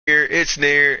it's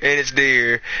near, and it's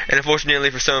dear. And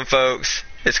unfortunately for some folks,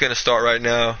 it's gonna start right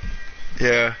now.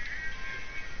 Yeah.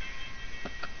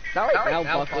 Not right now,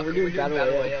 Bucker. We're doing Battle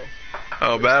Royale.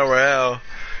 Oh, Battle Royale.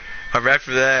 Right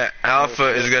after that,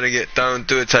 Alpha is gonna get thrown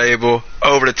through a table,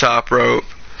 over the top rope,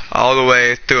 all the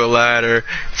way through a ladder.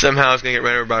 Somehow it's gonna get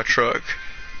ran over by a truck.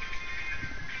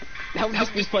 That would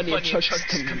just be funny if trucks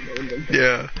come.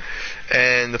 Yeah.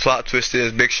 And the plot twist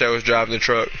is Big Show is driving the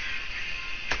truck.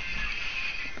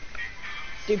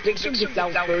 Dude, Big Show gets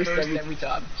out first every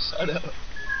time. Shut up.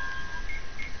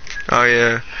 Oh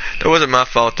yeah. That wasn't my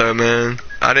fault though, man.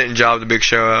 I didn't job the Big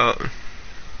Show out.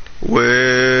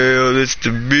 Well, it's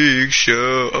the Big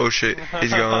Show. Oh shit,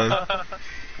 he's gone.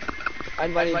 I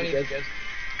invited you guys.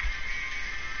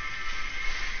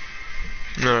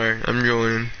 Alright, I'm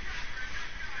joining.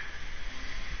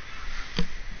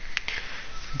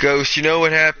 Ghost, you know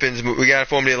what happens, but we gotta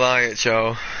form the alliance,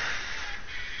 y'all.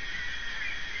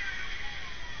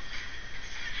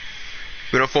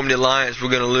 If we don't form the alliance,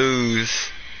 we're gonna lose.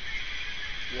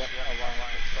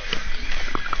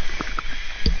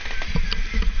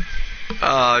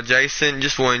 Jason,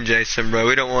 just one Jason, bro.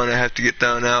 We don't want to have to get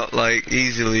thrown out, like,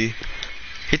 easily.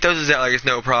 He throws us out like it's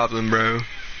no problem, bro.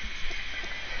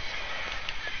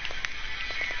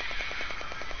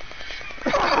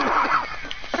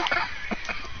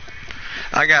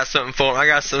 I got something for him. I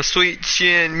got some sweet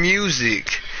chin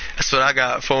music. That's what I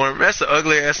got for him. That's the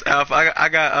ugly ass Alpha. I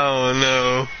got, oh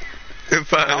no. If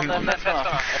That's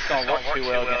gonna work too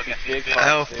well against this big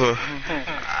Alpha.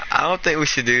 I don't think we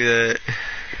should do that.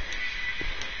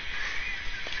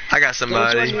 I got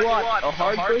somebody. Which one you want? A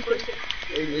hard person?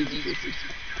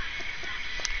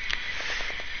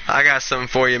 I got something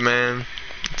for you, man.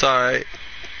 It's alright.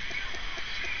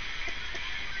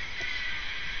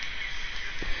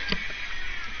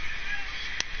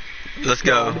 Let's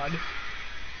go.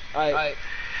 Alright.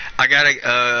 I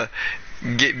gotta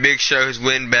get Big Show's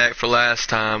win back for last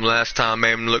time. Last time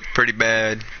made him look pretty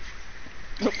bad.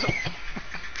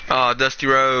 Oh, Dusty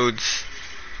Rhodes.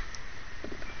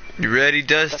 You ready,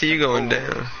 Dusty? You going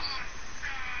down.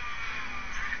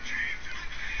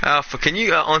 Alpha, can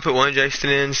you only put one Jason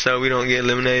in so we don't get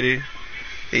eliminated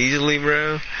easily,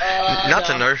 bro? Not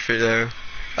to nerf it, though.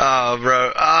 Oh,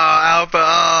 bro. Oh, Alpha.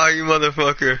 Oh, you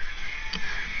motherfucker.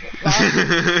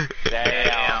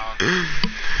 Damn.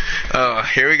 Oh,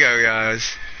 here we go,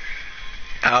 guys.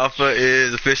 Alpha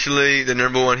is officially the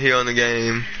 #1 heel in the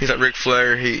game. He's like Ric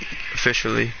Flair,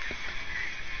 officially.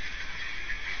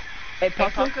 Hey,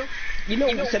 Pucker, you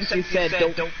know since you said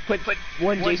don't put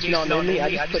one Jason on only,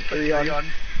 I just put 3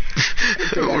 on.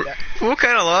 What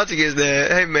kind of logic is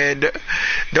that? Hey, man,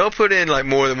 don't put in like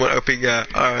more than one OP guy.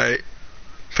 Alright.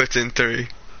 Puts in 3.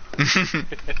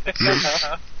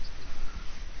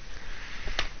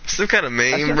 Some kind of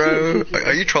meme, bro.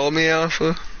 Are you trolling me,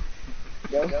 Alpha?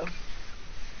 No.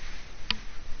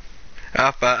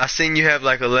 Alpha, I seen you have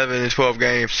like 11 and 12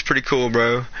 games. It's pretty cool,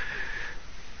 bro.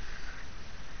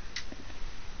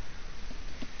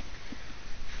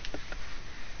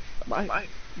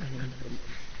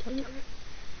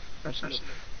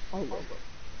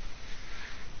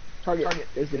 Target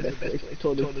is the best place.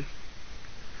 Totally.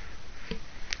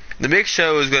 The Big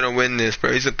Show is gonna win this,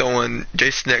 bro. He's throwing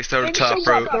Jason next over the top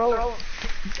rope.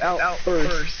 Out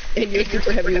first. And you're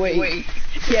super heavyweight.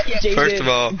 Yeah, Jason. First of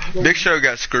all, Big Show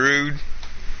got screwed.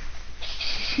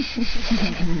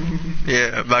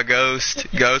 Yeah, by Ghost.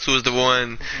 Ghost was the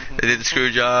one that did the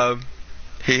screw job.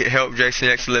 He helped Jason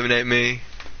X eliminate me.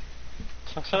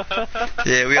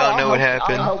 Yeah, we all know what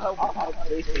happened.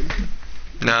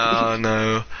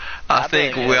 No. I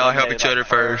think we all help each other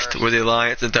first with the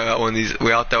alliance and throw out one of these.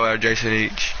 We all throw out Jason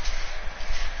each.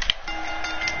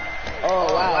 Oh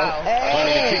wow!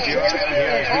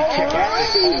 Hey,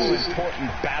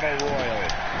 all-important battle royal.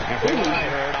 And from what I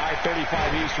heard,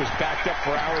 I-35 East was backed up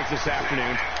for hours this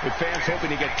afternoon, with fans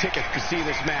hoping to get tickets to see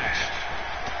this match.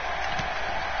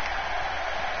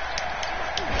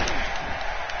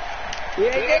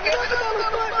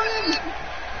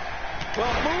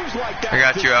 Well, moves like that. I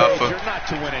got you, Alpha. You're not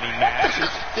to win any matches.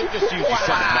 They're just usually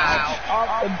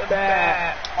Off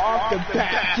the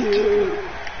bat, dude.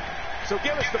 So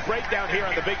give us the breakdown here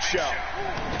on the Big Show.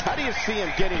 How do you see him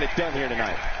getting it done here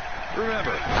tonight?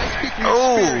 Remember, I speak from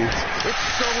experience. It's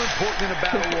so important in a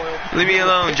battle royal. Leave me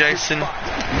alone, Jason.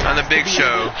 On the Big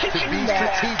Show.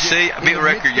 See, I beat a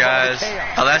record, guys.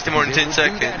 I lasted more than 10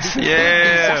 seconds.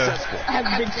 Yeah.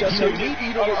 You need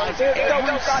to utilize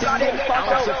every single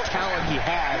ounce of talent he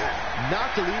has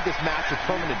not to leave this match with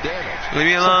permanent damage. Leave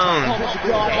me alone.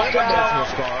 Personal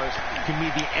scars can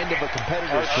be the end of a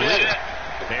competitor's career.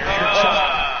 There's the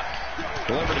chop.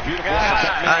 Delivered a beautiful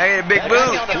I ate a big boot.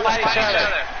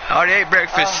 I already ate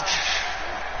breakfast.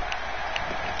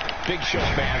 Big Show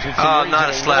fans. Oh,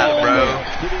 not a slap, bro.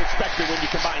 To be expected when you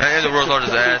combine I am the world's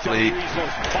largest athlete. WWE's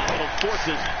most volatile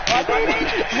forces.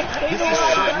 This is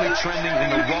certainly trending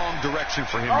in the wrong direction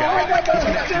for him, guys.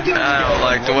 I don't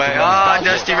like the way. Ah,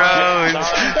 Dusty Rhodes.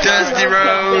 Dusty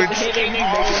Rhodes.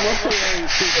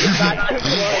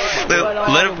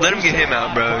 Let him get him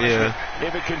out, bro. Yeah.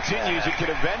 If it continues, it could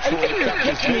eventually affect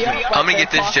his business. I'm gonna get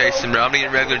this Jason, bro. I'm gonna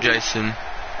get regular Jason.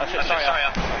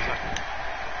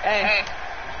 Hey.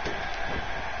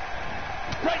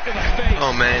 Right to the face.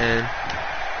 Oh man,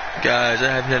 guys, I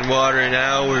haven't had water in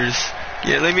hours.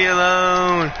 Yeah, leave me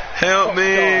alone. Help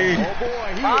me. Oh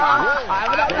boy, he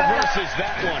reverses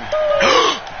that one.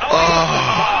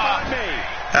 Oh,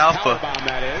 Alpha. Powerbomb,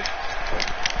 that is.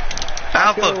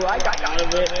 Alpha. I got out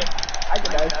of it. I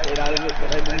got straight out of it,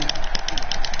 but I didn't.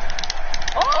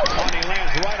 Oh! And he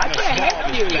lands right I on the can't small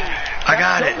help of you. his back. I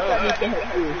got it.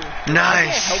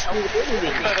 Nice.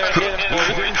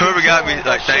 Whoever got me,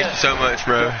 like, thank you so much,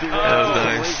 bro. That was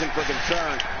nice. Reason for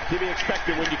concern. To be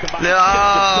expected when you combine No.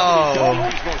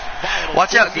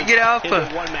 Watch out, get Alpha.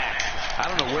 into one match. I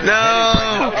don't know where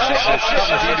No.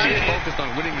 he's focused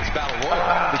on winning this battle royal.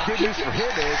 The good news for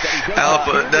him is that he doesn't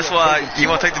Alpha, that's why you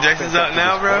want to take the Jasons out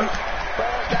now, bro?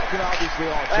 That can obviously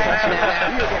all change.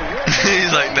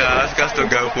 He's like, nah, I still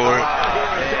go for it.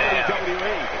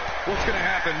 WWE. What's going to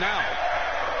happen now?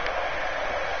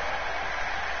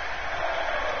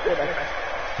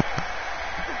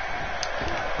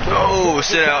 Oh,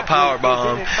 sit out power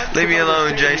bomb. Leave me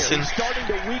alone, Jason. He's starting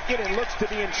to weaken and looks to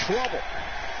be in trouble.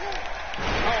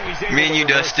 Me and you,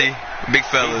 Dusty, big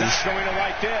fellas.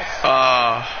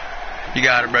 You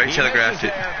got it, bro. You telegraphed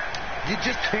it. You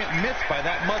just can't miss by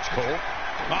that much, Cole.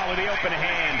 Oh, with the open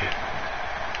hand.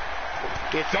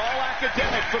 It's all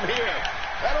academic from here.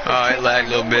 Oh, it lagged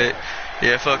a little bit.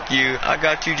 Yeah, fuck you. I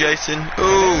got you, Jason. The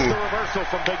Ooh. reversal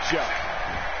from Big Show.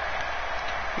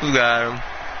 Who got him?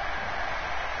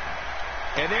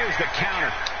 And there's the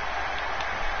counter.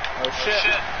 Oh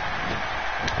shit.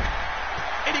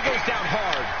 And he goes down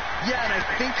hard. Yeah, and I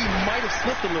think he might have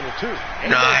slipped a little, too.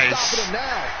 Nice. Stopping him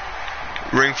now.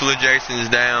 Ring full of Jasons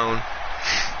down.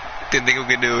 Didn't think we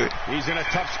could do it. He's in a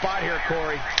tough spot here,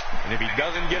 Corey. And if he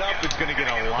doesn't get up, it's going to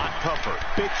get a lot tougher.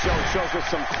 Big Show shows us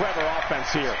some clever offense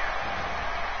here.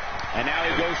 And now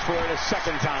he goes for it a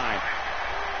second time.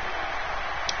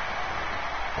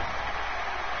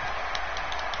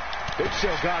 Big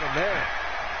Show got him there.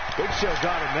 Big Show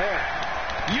got him there.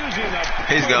 Using the...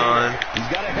 He's gone. He's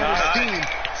got a head of steam.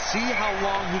 See how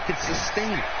long he can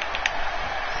sustain it.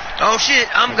 Oh shit,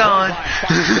 I'm gone.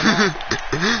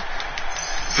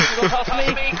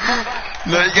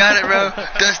 No, you got it, bro.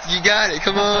 Dusty, you got it.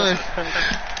 Come on.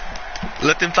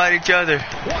 Let them fight each other.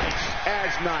 Twice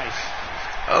as nice.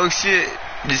 Oh shit.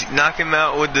 Just knock him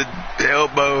out with the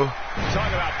elbow.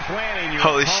 Talk about planning your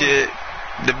Holy opponent. shit.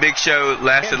 The Big Show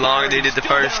lasted longer than he did the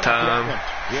first time.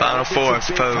 Final four, I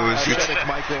suppose.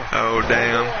 Oh,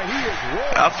 damn.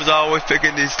 Alpha's always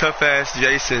picking these tough-ass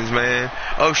Jasons, man.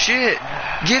 Oh, shit.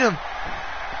 Get him.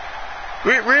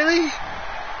 Really?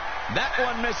 That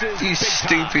one misses. You big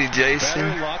stupid time. Jason.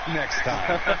 Better luck next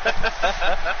time.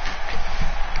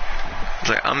 It's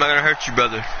like, I'm not going to hurt you,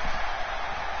 brother.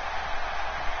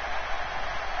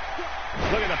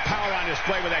 Look at the power on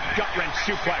display with that gut-wrench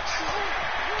suplex.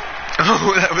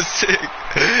 Oh, that was sick.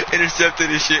 Intercepted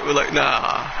his shit with like,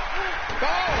 nah.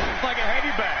 Oh, like a heavy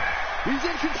bag. He's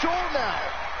in control now.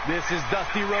 This is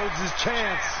Dusty Rhodes'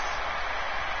 chance.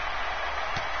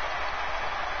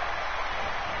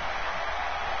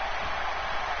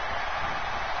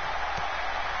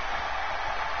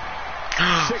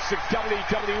 Six of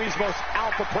WWE's most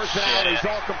alpha personalities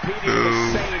all competing in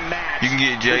the same match. You can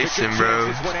get Jason, bro.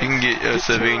 You can get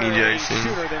Savini Jason.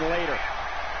 Sooner than later.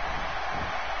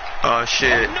 Oh,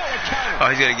 shit. Oh,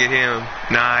 he's going to get him.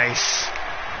 Nice.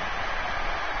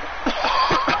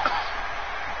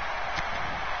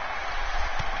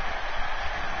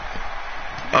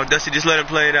 Oh, Dusty, just let him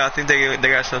play it out. I think they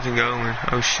got something going.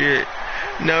 Oh, shit.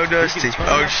 No, Dusty.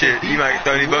 Oh, shit. You might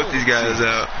throw both these guys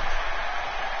out.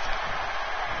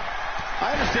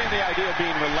 I understand the idea of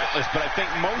being relentless, but I think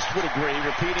most would agree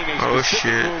repeating a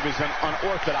specific move is an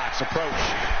unorthodox approach.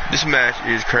 This match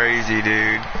is crazy,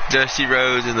 dude. Dusty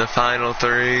Rhodes in the final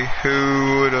three.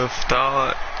 Who would have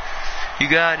thought?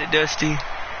 You got it, Dusty.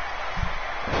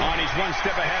 Oh, and he's one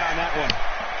step ahead on that one.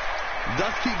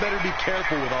 Dusty better be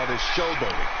careful with all this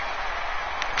showboating.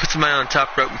 Put somebody on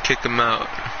top rope and kick him out.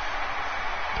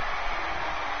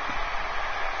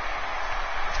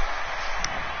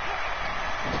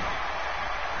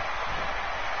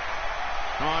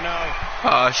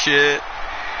 Oh shit.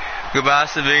 Goodbye,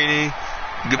 Savini.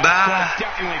 Goodbye.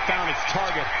 Definitely found its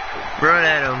target. Run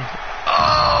at him.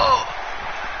 Oh!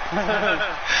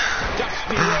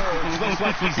 Dusty Rhodes looks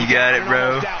like he's You got it,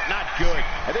 bro. not good.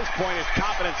 At this point, his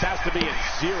confidence has to be at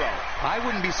 0. I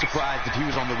wouldn't be surprised if he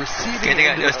was on the receiving And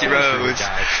they got end of Dusty the pressure, Rhodes.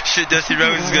 guys. Shit, Dusty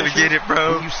Rhodes is gonna get it,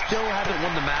 bro. When you still haven't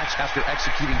won the match after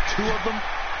executing 2 of them,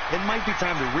 it might be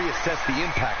time to reassess the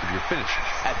impact of your finishes.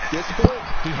 At this point,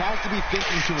 he has to be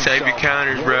thinking to himself. Save your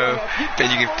counters, bro. Then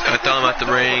you can throw him out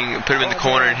the ring, put him in the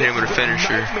corner, and hit him with a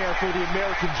finisher.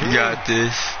 You got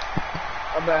this.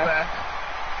 I'm back.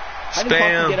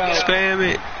 Spam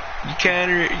it. You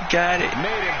counter it. You got it.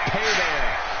 Made him pay there.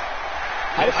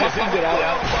 How did fucking get out?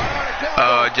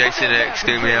 Oh, Jason X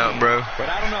threw me out, bro. But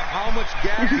I don't know how much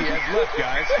gas he has left,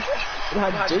 guys. How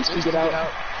did Jason get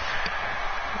out?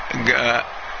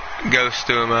 Ghost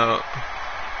threw him out.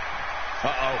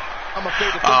 Uh-oh. I'm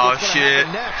afraid to think Oh, what's gonna shit.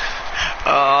 happen next.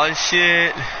 Oh,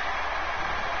 shit.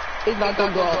 He's not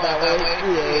gonna go out that way.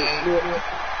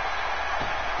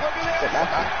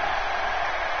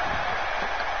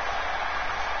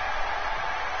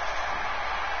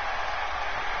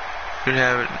 Good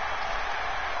having.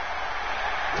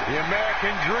 The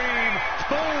American Dream.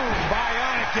 Boom!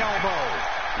 Bionic elbow.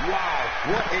 Wow,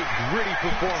 what a gritty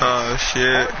performance. Oh,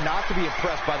 shit. Hard not to be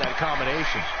impressed by that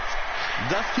combination.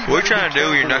 What you trying to do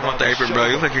when you're knocking off the apron, bro?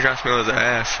 You look like you're trying to smell his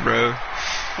ass, bro.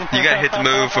 You gotta hit the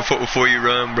move before you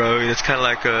run, bro. It's kind of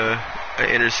like a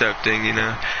intercepting, you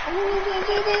know.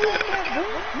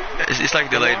 It's like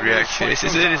delayed reaction. It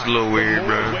is a little weird,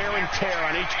 bro. Wear and tear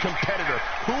on each competitor.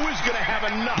 Who is gonna have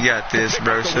enough? You got this,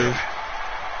 bro, Sue.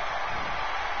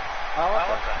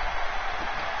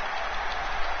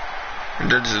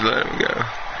 They'll just let him go.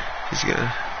 He's gonna.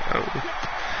 Oh.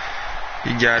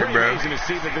 You got it, bro. Amazing to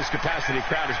see that this capacity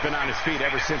crowd has been on his feet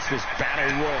ever since this battle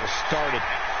royal started.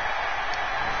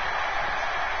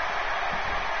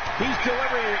 He's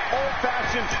delivering an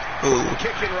old-fashioned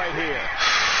kicking right here.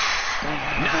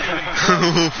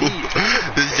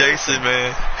 This Jason,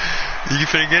 man. You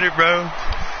finna get it, bro.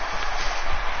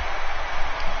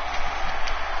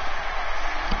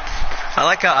 I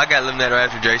like how I got eliminated right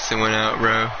after Jason went out,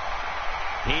 bro.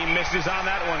 He misses on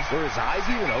that one. Were his eyes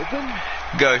even open?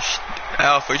 Gosh,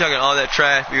 Alpha, you're talking all that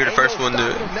trash, but you're the first one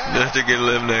to get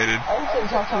eliminated. I wasn't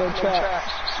talking no trash.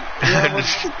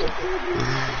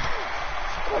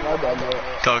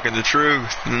 Talking the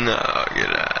truth. No, get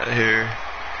out of here.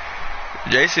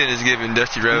 Jason is giving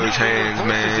Dusty Rhodes hands,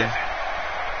 man.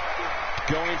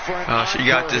 Oh, shit, you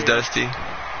got this, Dusty.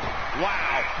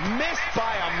 Wow, missed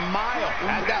by a mile.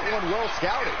 Had that one well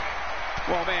scouted.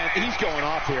 Well, man, he's going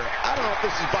off here. I don't know if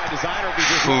this is by design or if he's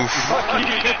just...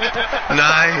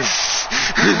 Nice.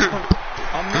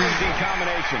 Amazing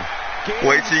combination.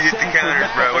 Wait till you get the counters,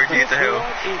 bro. Wait till you get the help.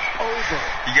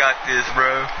 You got this,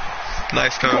 bro.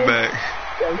 Nice comeback.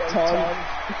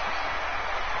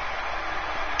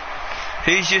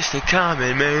 He's just a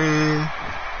common man.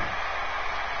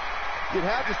 You'd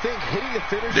have to think hitting the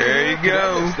finish. There you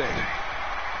go. Okay,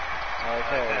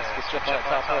 let's get you on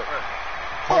top rope.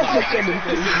 Oh,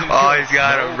 he's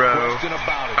got him, bro.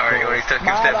 Alright, when he took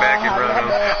him step back and run him.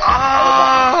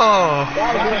 Oh!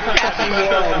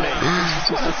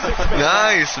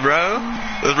 Nice, bro.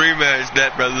 Let's rematch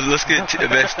that, brother. Let's get the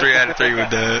best 3 out of 3 with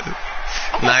that.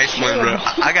 Nice one, bro.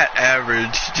 I got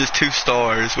average, just 2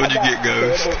 stars. What'd you get,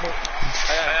 Ghost? I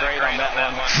got great on that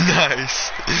one.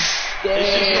 Nice.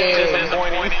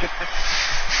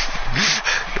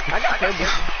 I got third.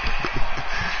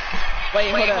 Wait,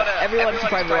 hold up. Everyone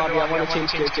subscribe to Robbie. I want to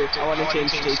change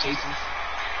stages.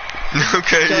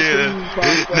 Okay, yeah.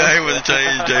 Now he want to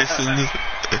change Jason.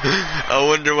 I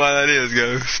wonder why that is,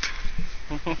 Ghost.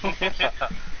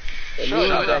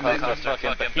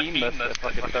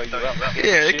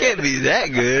 Yeah, it can't be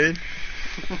that good.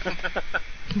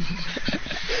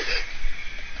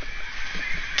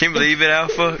 Can't believe it,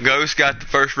 Alpha. Ghost got the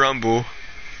first Rumble.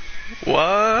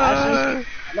 What?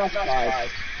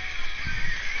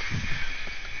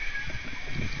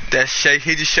 That's shake.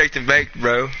 He just shaked and baked,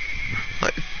 bro.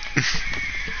 Like,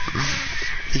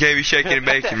 you can't be shaking and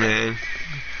baking, man.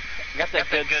 Got that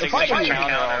good signature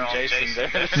counter on Jason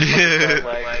there. Yeah.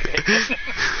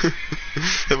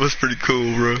 That was pretty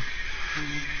cool, bro.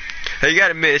 Hey, you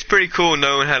gotta admit, it's pretty cool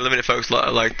knowing how to eliminate folks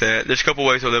like that. There's a couple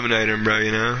ways to eliminate them, bro,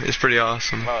 you know? It's pretty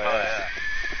awesome. Oh, yeah.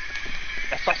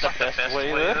 That's not the best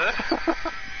way, though.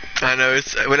 I know,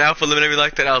 it's when Alpha eliminated me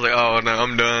like that, I was like, oh no,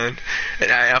 I'm done.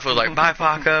 And Alpha was like, bye,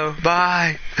 Paco,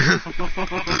 bye.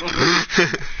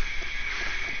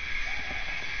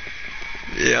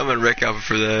 Yeah, I'm gonna wreck Alpha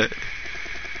for that.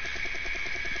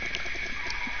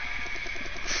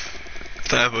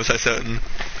 Alpha said something.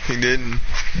 He didn't.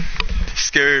 He's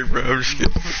scared, bro. I'm just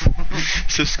kidding.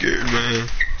 So scared, man.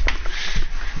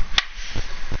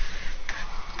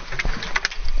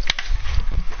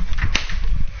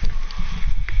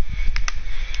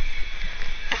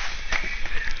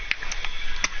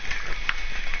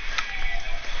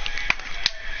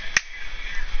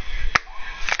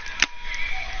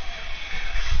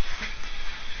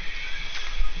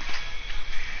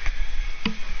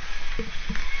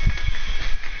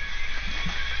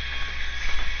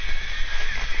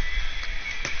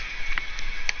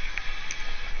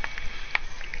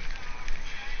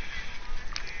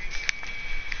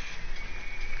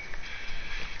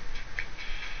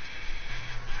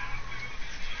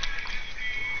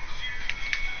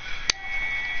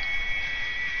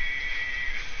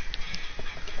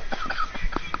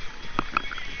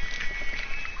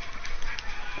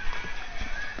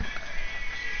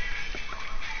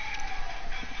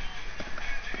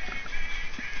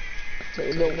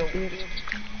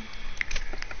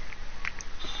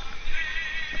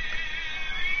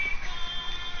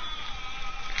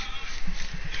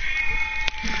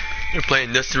 They're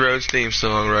playing Dusty Rhodes' theme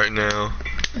song right now.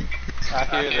 I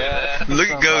hear that. Look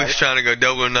at Ghost trying to go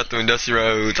double or nothing with Dusty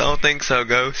Rhodes. I don't think so,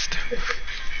 Ghost.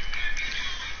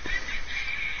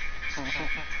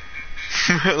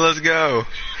 Let's go.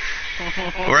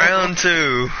 Round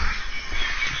 2.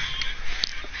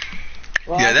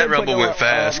 Well, Yeah, that rumble went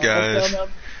fast, guys.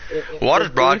 Why does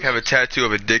Brock have a tattoo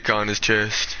of a dick on his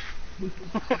chest?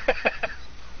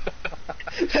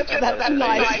 That's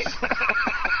nice.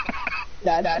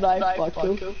 That's nice, fuck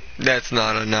you. That's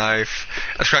not a knife.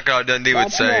 As Crocodile Dundee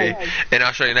would say, and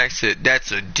I'll show you next to it,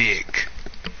 that's a dick.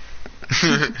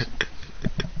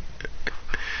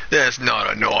 That's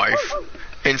not a knife.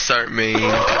 Insert meme.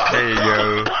 There you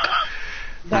go.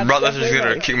 Brock Lesnar's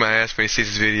gonna kick my ass when he sees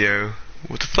this video.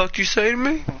 What the fuck you say to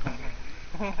me?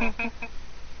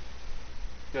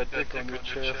 Got dick on your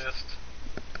chest.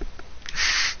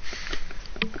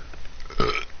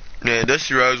 Man,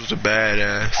 Dusty Rhodes was a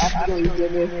badass.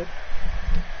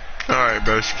 Alright,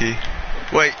 broski.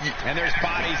 Wait, And there's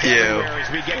bodies yeah, everywhere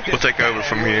as we get we'll take over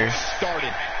from here.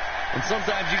 Started. And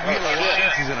sometimes you feel a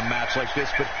chances in a match like this,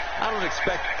 but I don't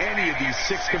expect any of these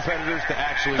 6 competitors to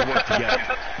actually work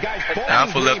together. Guys,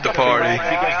 Alpha left the party.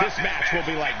 because this match will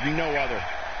be like no other.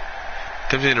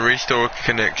 Attempting to restore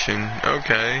connection.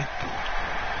 Okay.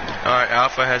 Alright,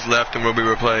 Alpha has left and will be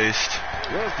replaced.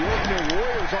 There's the Ultimate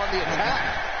Warriors on the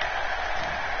attack.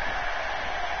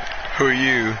 Who are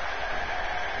you?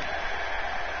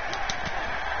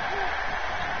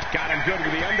 Got him good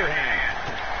with the underhand.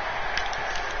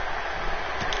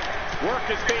 Work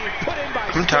is being put in by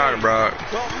I'm tired of Brock.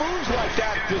 Well, moves like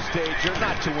that at this stage are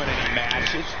not to win any match.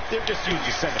 They're just used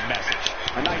to send a message.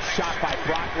 A nice shot by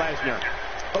Brock Lesnar.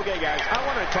 Okay, guys, I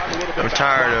want to talk a little bit I'm about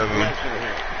tired Brock of him. Lesnar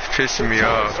here. It's pissing me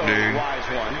off, dude. Wise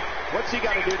one. What's he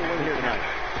got to do to win here tonight?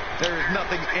 There is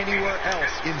nothing anywhere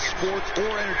else in sports or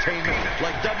entertainment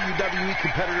like WWE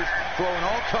competitors throwing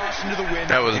all caution to the wind.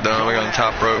 That was dumb. I got on the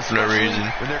top rope for no reason.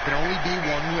 When there can only be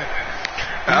one winner.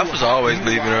 Alpha's always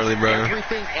leaving early, bro.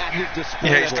 Everything at his disposal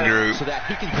He hates the group. so that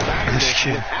he can come out of I'm this just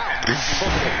kidding. without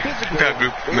both the physical What kind of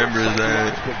group or member is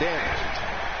that? psychological damage.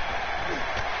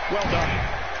 Well done.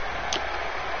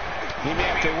 He may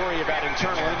have to worry about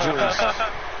internal injuries.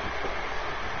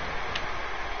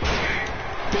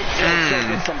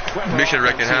 Big Show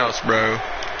wrecking house, bro.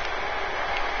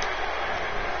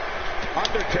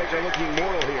 Undertaker looking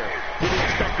mortal here. To be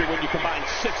expected when you combine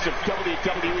 6 of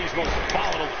WWE's most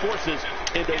volatile forces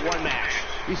into one match.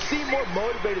 You seem more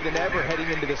motivated than ever heading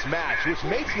into this match, which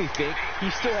makes me think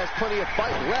he still has plenty of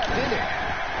fight left in him.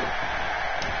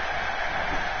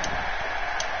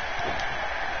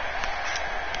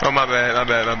 Oh, my bad.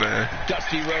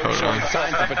 Dusty Rhodes showing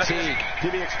signs of fatigue. To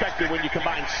be expected when you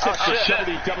combine 6 of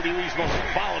WWE's most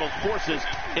volatile forces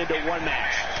into one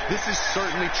match. This is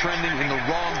certainly trending in the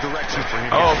wrong direction for him.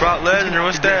 Oh, Brock Lesnar,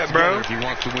 what's that, bro? If he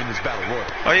wants to win this battle royal.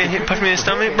 Oh, you hit punch me in the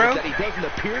stomach, bro? That he doesn't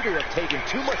appear to have taken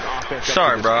too much offense.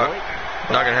 Sorry, up to this Brock. point,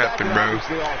 Not gonna but happen, that bro. can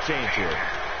obviously all change here.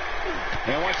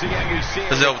 And once again, we see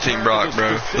Let's double team Brock,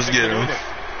 bro. Let's get him.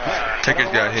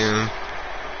 Taker's got him.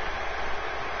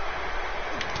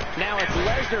 Now it's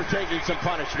Lesnar taking some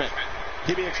punishment.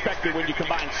 To be expected when you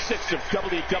combine 6 of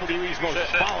WWE's most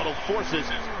volatile forces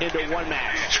into one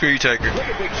match. Screw you, Taker. Look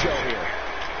at Big Show here.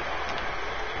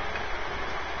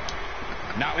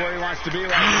 Not where he wants to be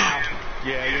right now.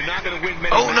 Yeah, you're not going to win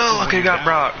many Oh, no, I matches could've when got you're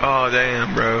Brock. Oh,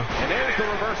 damn, bro. And there's the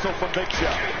reversal from Big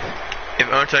Show. If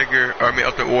Undertaker, or I mean,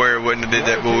 Ultimate Warrior wouldn't have did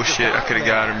that bullshit, I could've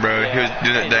got him, bro. He was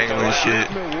doing that dangling shit.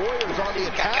 Ultimate Warriors on the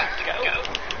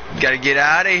attack. Gotta get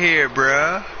out of here,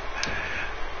 bruh.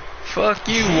 Fuck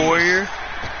you, Warrior.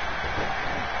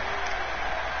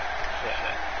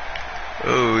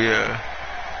 Oh, yeah.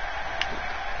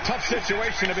 Tough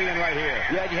situation to be in right here.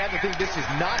 Yeah, you have to think this is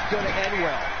not going to end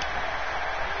well.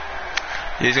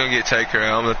 He's gonna get Taker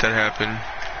out. I'm gonna let that happen.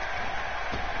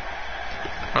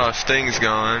 Oh, Sting's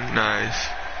gone. Nice.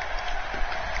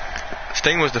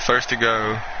 Sting was the first to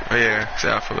go. Oh, yeah, it's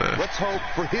Alpha left. Let's hope,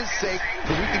 for his sake,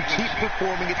 that he can keep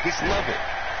performing at this level.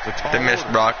 They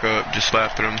messed Brock up, just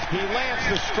slapping him. He lands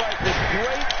the strike with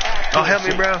great accuracy. Oh, help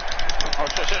me, bro. Oh,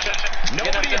 shit.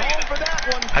 Nobody home for that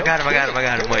one. I got him.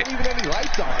 Wait. There weren't even any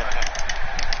lights on.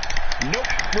 Nope,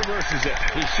 reverses it.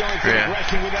 He's showing some Yeah.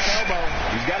 aggression with that elbow.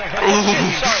 He's got a head.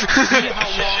 See how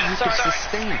long he can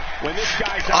sustain. When this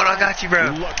guy's Oh, no, I out, got you, bro.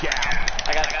 look out.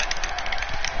 I got it.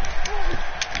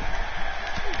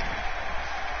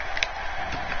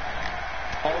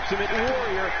 Ultimate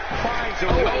Warrior finds a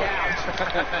way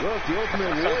out. Look, the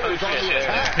Ultimate Warrior is on the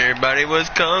attack. Everybody was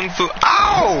Kung Fu.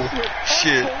 Ow!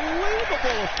 Shit.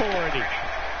 Unbelievable authority.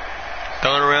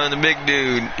 Throwing around the big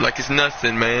dude like it's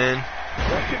nothing, man.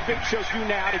 What can Big Show do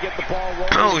now to get the ball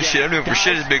rolling? Oh, again? shit, I'm doing for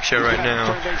shit as Big Show He's right gotta now.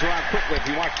 Turn things around quickly if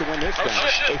he wants to win this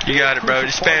thing. You got it, bro.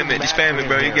 Just spam it. Just spam it,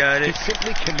 bro. You got it. He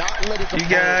simply cannot let his You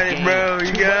got it, opponent bro. gain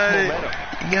You too got much it. momentum.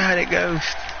 You got it,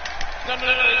 Ghost. No.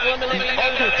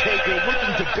 Undertaker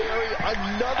looking to bury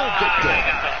another victim.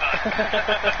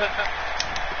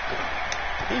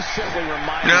 He's simply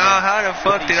reminding No, him how the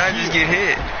fuck that did I he's just here. get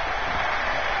hit?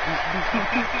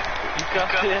 You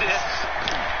got this.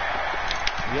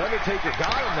 The Undertaker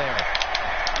got him there.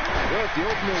 Look, the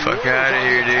Ultimate Fuck Warrior's out of on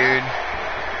here, the dude.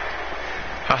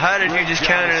 attack. Oh, how did you just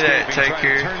counter that, Trying to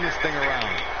Taker? turn this thing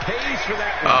around. Pays for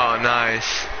that one. Oh,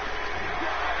 nice.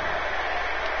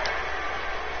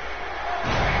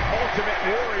 Ultimate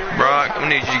Warrior. Brock, I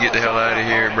need you to get the hell out of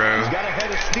here, bro. He's got a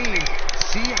head of steam.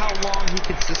 See how long he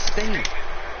can sustain it.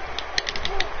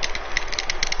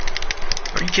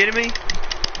 Are you kidding me?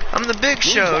 I'm the Big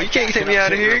Show. You can't take me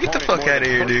out of here. Get the fuck out of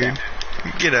here, dude.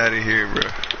 Get out of here, bro.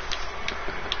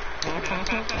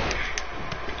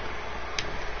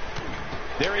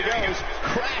 There he goes,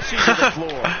 crashing to the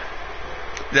floor.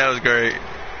 That was great.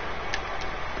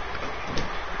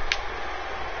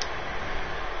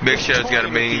 Big Show's got a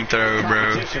mean throw,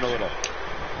 bro. Competition a little.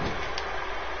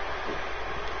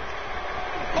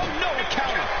 Oh no, a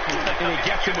counter. And he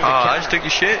gets him with Oh, a I counter. just took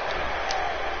your shit.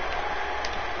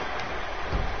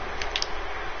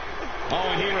 Oh,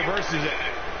 and he reverses it.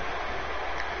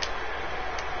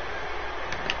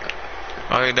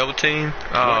 Oh, you double team?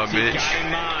 Oh, What's he bitch. got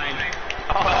in mind?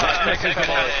 That misses the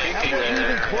ball. That wasn't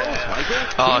even close,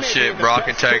 Michael. Oh, shit. Brock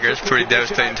and Taker. That's pretty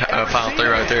devastating final three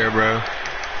right there, bro.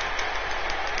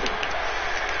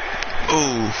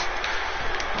 Ooh.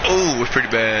 Ooh, it was pretty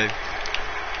bad.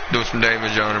 Doing some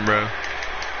damage on him, bro.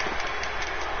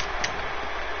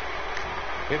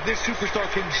 If this superstar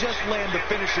can just land the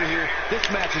finisher here, this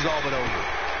match is all but over.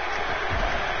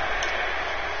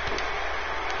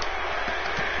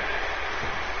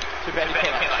 Too bad you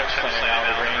can't choke slam out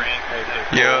of the ring.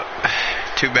 Yep.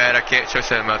 Too bad I can't choke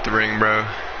slam out the ring, bro.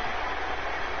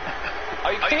 Oh,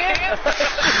 you can't?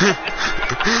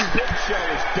 Big Show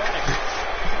has done it.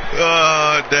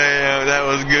 Oh, damn. That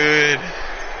was good.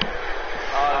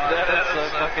 Oh, that is so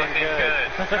fucking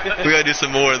good. We gotta do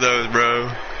some more of those,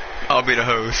 bro. I'll be the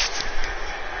host.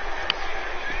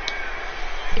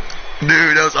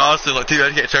 Dude, that was awesome. Like, too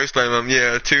bad I can't choke slam him.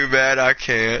 Yeah, too bad I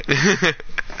can't.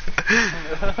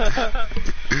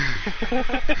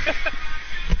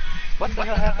 What the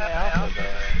hell happened to Alpha,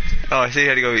 though? Oh, I see he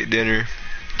had to go eat dinner.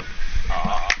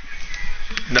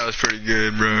 That was pretty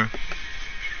good, bro.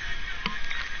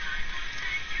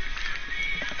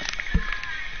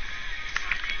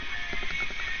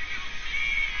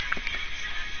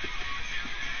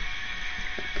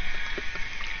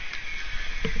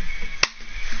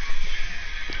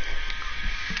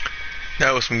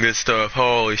 That was some good stuff.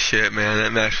 Holy shit, man.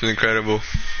 That match was incredible.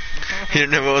 You didn't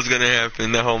know what was going to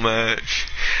happen the whole match.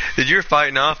 Did you were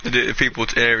fighting off the people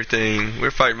and everything. We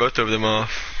were fighting both of them off.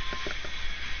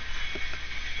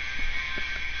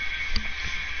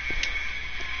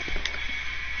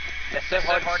 It's so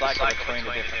hard to cycle between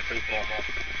the different people.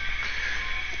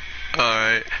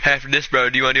 Alright. After this, bro,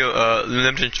 do you want to do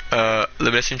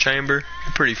elimination chamber?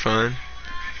 Pretty fun.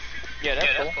 Yeah,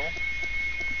 that's cool.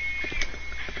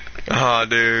 Oh,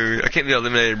 dude. I can't be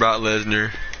eliminated Brock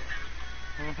Lesnar.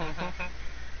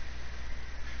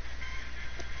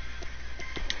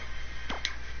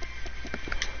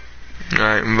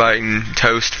 Alright, inviting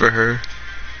toast for her.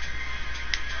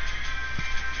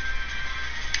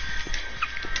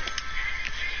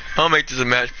 I'll make this a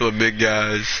match full of big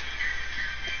guys.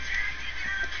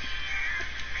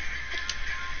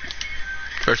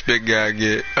 First big guy I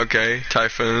get. Okay,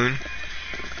 Typhoon.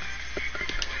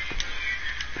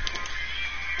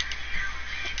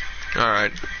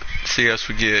 Alright, see us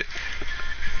we get.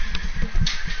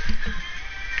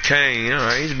 Kane,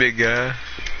 alright, he's a big guy.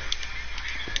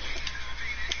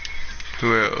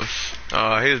 Who else?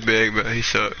 He was big, but he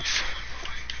sucks.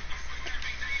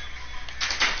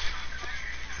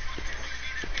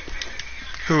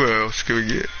 Who else could we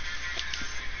get?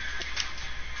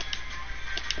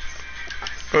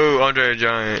 Oh, Andre the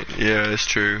Giant. Yeah, that's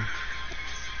true.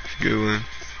 It's a good one.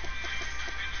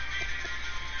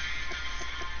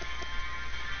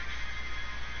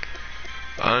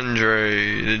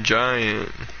 Andre the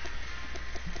Giant.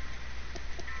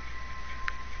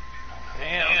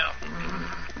 Damn.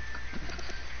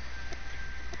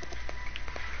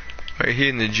 Wait, he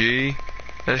in the G?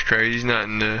 That's crazy. He's not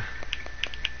in the.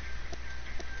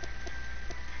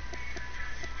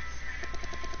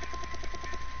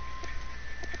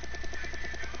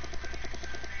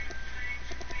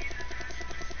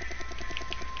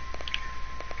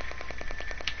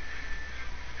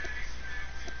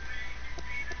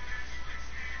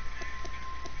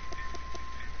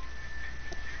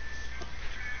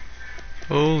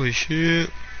 Holy shit.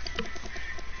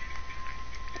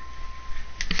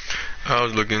 I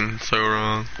was looking so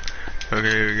wrong. Okay,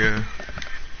 here we go.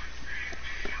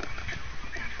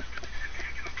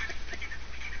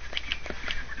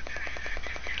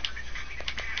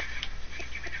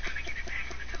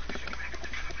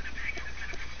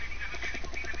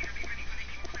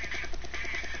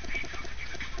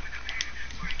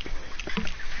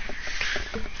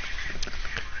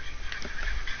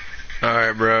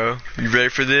 Alright, bro. You ready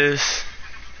for this?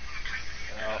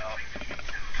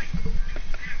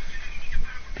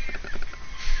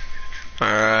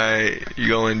 Alright, you're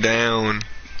going down.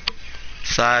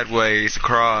 Sideways,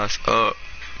 across, up.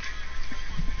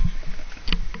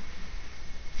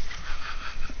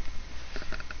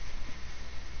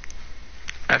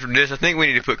 After this, I think we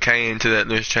need to put Kane into that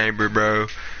nurse chamber, bro,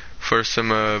 for some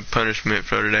punishment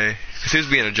for today. Because he was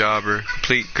being a jobber.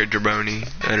 Complete jabroni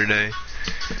the other day.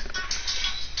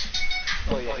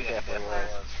 Oh yeah, he definitely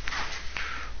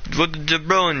was. What the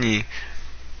jabroni?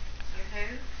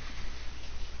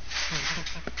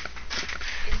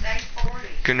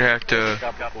 Gonna have to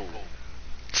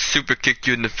super kick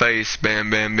you in the face, Bam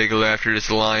Bam Bigelow, after this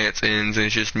alliance ends, and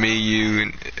it's just me,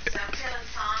 you,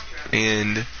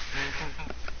 and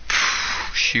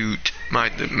shoot,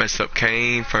 might mess up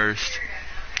Kane first.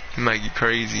 He might get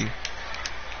crazy.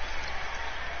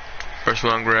 First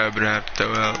one I'm grabbing, I have to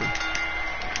throw out.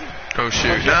 Oh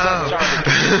shoot, no!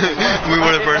 We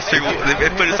were the first two. They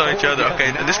put us on each other.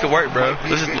 Okay, this could work, bro.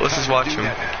 Let's just watch them.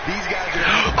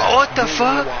 Oh, what the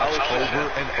fuck?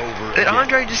 Did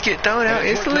Andre just get thrown out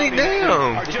instantly?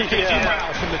 Damn!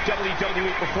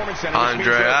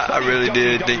 Andre, I really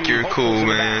did think you were cool,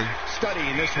 man.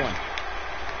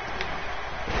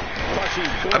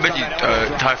 I bet you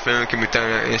Typhoon can be thrown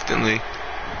out instantly.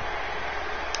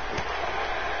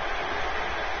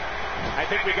 I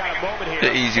think we got a moment here.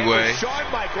 The easy way.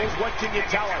 Shawn Michaels, what can you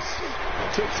tell us?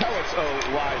 To tell us, oh,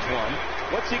 wise one.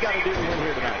 What's he got to do to win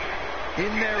here tonight? In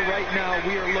there right now,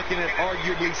 we are looking at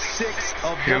arguably 6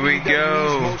 of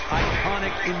WWE's most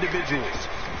iconic individuals.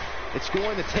 It's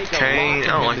going to take Kane, a lot.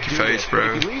 I don't like your face,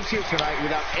 bro. If he leaves here tonight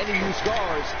without any new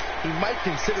scars, he might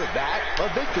consider that a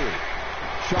victory.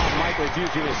 Shawn Michaels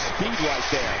using his speed right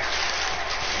there.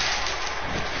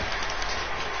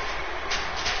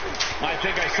 I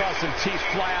think I saw some teeth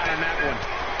fly out on that one.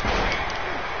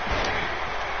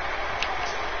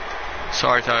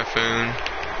 Sorry, Typhoon.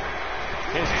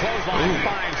 His clothesline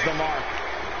finds the mark.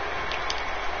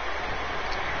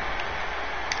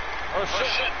 Oh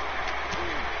shit.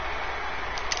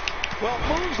 Well,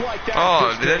 moves like that.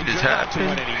 Oh, did that just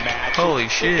happen? Holy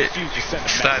shit.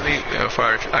 Slap me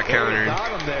before I countered.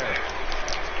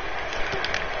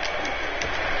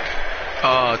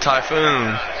 Oh,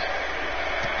 Typhoon.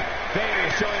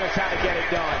 Vader showing us how to get it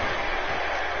done.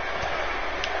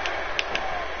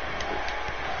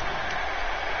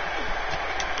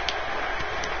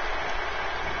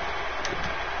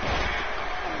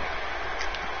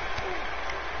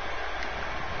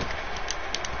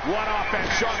 What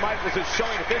offense Shawn Michaels is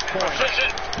showing at this point.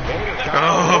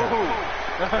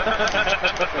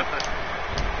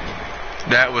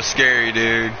 That was scary,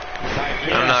 dude.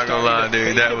 I'm not gonna lie,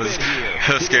 dude. That was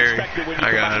scary.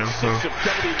 I got him.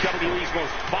 WWE's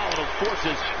most volatile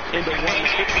forces into one.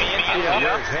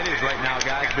 Where his head is right now,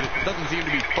 guys, but it doesn't seem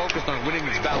to be focused on winning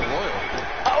this battle royal.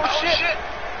 Oh shit.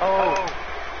 Oh.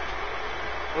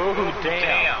 Oh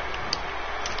damn.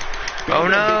 Oh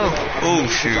no! Oh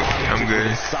shoot, I'm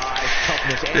good.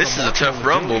 This is a tough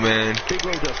rumble, man.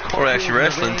 We're actually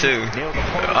wrestling too.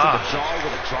 Ah.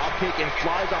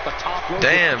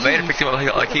 Damn, Vader picked him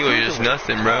up like he was just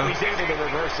nothing, bro. He's able to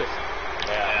reverse it.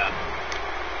 Yeah.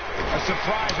 A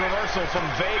surprise reversal from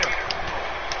Vader.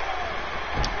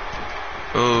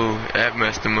 Oh, that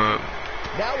messed him up.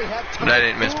 That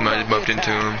didn't mess him up, I just bumped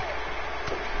into him.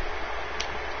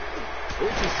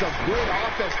 This is some good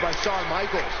offense by Shawn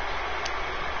Michaels.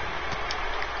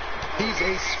 He's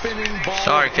a spinning ball.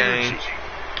 Sorry, Kane.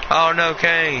 Oh no,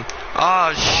 Kane.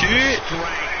 Oh shit.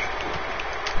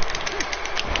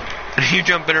 You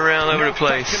jumping around all over the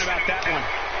place.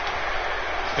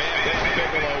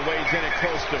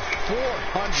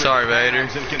 Sorry, Vader.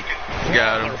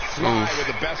 Got him. Oof.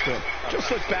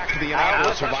 Just look back to the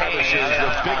inaugural Survivor Series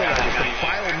where Bigelow was the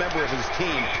final member of his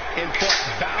team and fought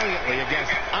valiantly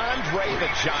against Andre the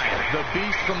Giant. The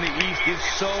beast from the East is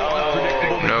so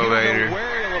unpredictable. No, you Vader. don't know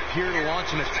where he'll appear to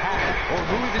launch an attack or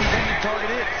who his intended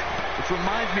target is. Which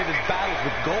reminds me of his battles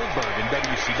with Goldberg in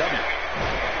WCW.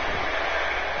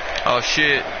 Oh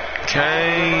shit.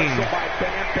 Kane.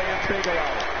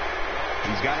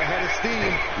 He's got a head of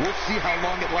steam. We'll see how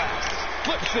long it lasts.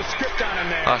 Flips the script on him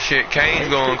there. Oh shit, Kane's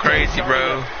going crazy,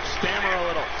 bro. Stammer a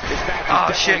little. Oh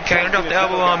shit, Kane dropped the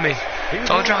elbow on me.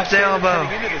 Don't drop the elbow.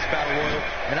 Into this battle royal,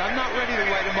 and I'm not ready to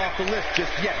write him off the list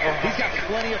just yet. He's got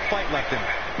plenty of fight left in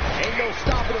him. Ain't no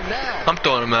stopping him now. I'm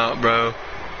throwing him out, bro.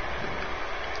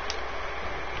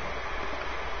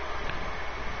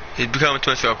 He's becoming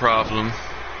too much of a problem.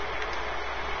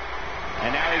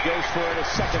 And now he goes for it a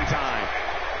second time.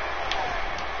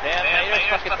 Damn, Vader's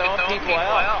fucking throwing people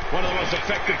out. One of the most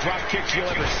effective drop kicks you'll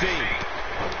ever see. He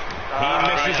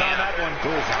misses on that one.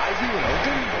 Were his eyes even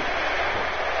open?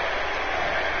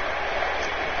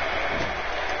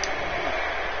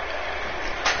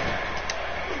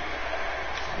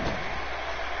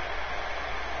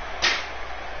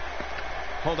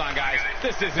 Hold on, guys.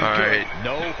 This isn't All good. right.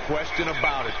 No question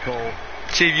about it, Cole.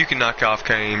 See if you can knock off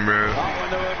Kane, bro. Oh,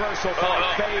 and the reversal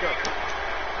by Vader.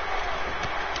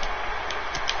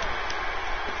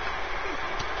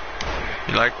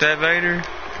 You like that, Vader?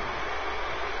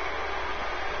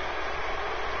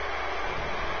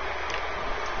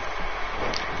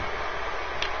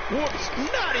 Whoops,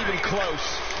 not even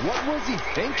close. What was he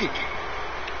thinking?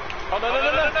 Oh, no.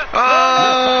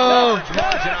 Oh!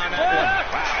 Margin on that one.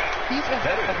 Wow. He's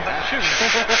better than that.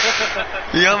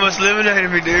 You almost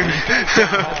eliminated me, dude.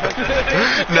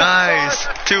 Nice.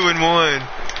 2 and 1.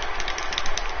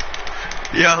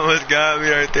 You almost got me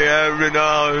right there. I've been,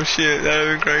 oh shit, that would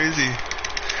have been crazy.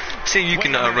 See, you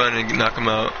can run and knock him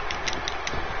out.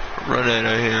 Run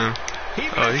at him.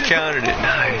 Oh, he countered it.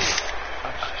 Nice.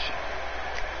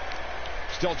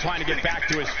 Still trying to get back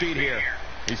to his feet here.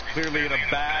 He's clearly in a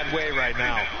bad way right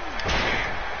now.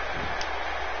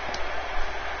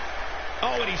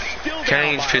 Oh, and he's still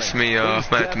Kane's pissed me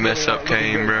off. I have to mess up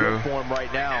Kane, bro.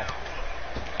 Right now.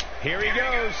 Here he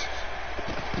goes.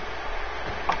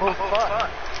 Oh, fuck.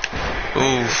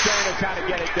 Oof. Showing us how to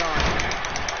get it done.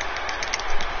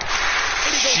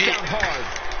 And he goes Shit. down hard.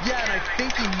 Yeah, and I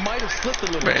think he might have slipped a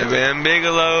little Bam bit. Bam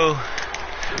Bigelow.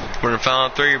 We're in the final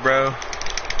 3, bro.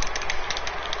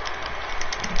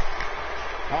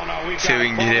 Oh no, we've See if we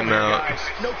can get him out. guys.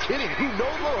 No kidding. Who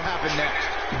knows what will happen next?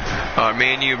 Alright,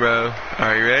 me and you, bro.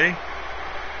 Are you ready?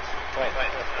 Wait.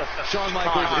 Shawn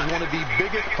Michaels is one of the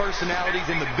biggest personalities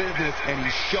in the business, and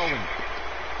he's showing it.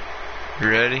 You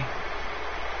ready?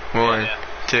 1,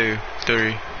 2, 3.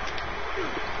 We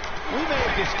may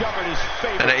have discovered his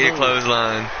favorite And I eat a move.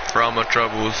 clothesline for all my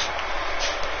troubles.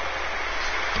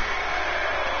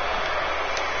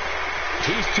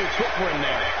 He's too quick for him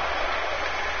there.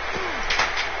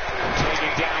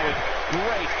 Taken down with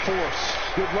great force.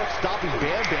 Good luck stopping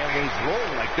Bam Bam when he's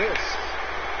rolling like this.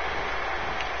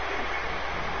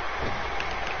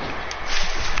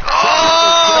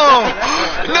 Oh!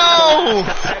 No!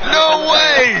 No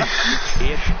way!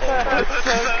 That's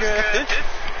so good.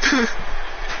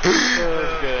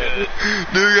 So good.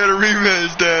 Dude, we gotta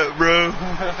rematch that, bro.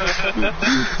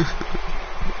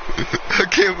 I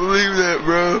can't believe that,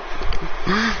 bro.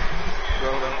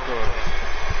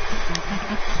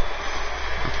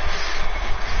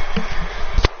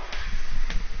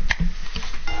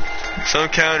 Some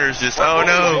counters just, oh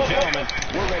no. Gentlemen,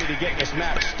 we're ready to get this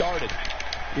match started.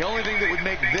 The only thing that would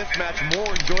make this match more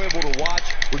enjoyable to watch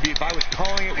would be if I was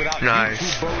calling it without Nice. you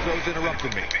two bozos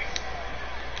interrupting me.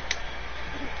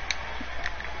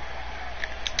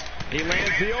 He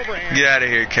lands the overhand. Get out of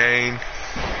here, Kane.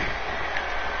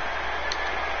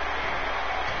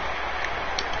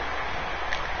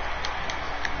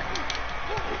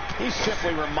 He's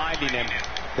simply reminding him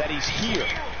that he's here.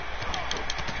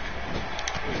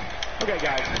 Okay,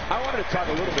 guys, I wanted to talk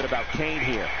a little bit about Kane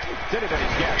here. It's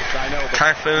anybody's guess, I know. But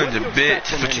Typhoon's a bitch.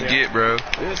 That's what you get, bro.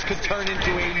 This could turn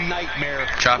into a nightmare.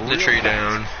 Chopping the tree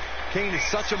down. Kane is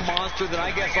such a monster that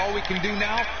I guess all we can do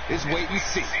now is wait and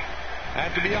see. I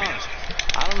have to be honest.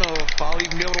 I don't know if I'll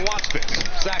even be able to watch this.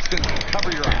 Saxton,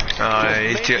 cover your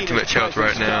eyes. He's got too much health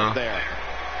right now.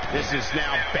 This is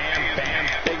now Bam Bam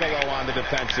Bigelow on the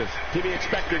defensive. To be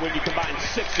expected when you combine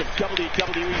 6 of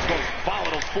WWE's most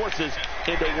volatile forces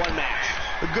into one match.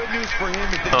 The good news for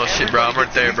him is that oh shit, bro, I'm right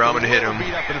there, bro. I'm gonna hit him.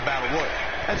 Beat up in a battle royal.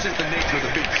 That's just the nature of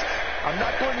the beast. I'm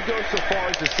not going to go so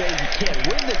far as to say he can't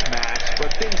win this match,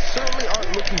 but things certainly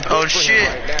aren't looking good for him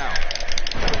right now.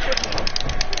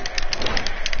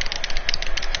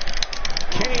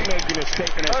 Kane making a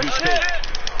statement as we speak.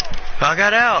 I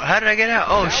got out. How did I get out?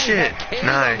 Oh shit.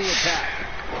 Nice.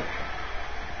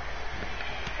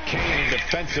 Kane in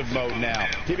defensive mode now.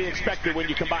 To be expected when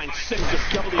you combine 6 of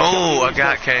WWE's oh, I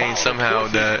got Kane somehow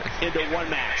with that. Into one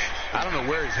match. I don't know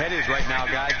where his head is right now,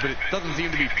 guys, but it doesn't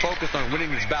seem to be focused on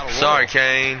winning this battle. Sorry,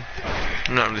 Kane.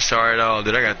 I'm not really sorry at all,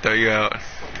 dude. I gotta throw you out.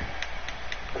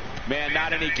 Man,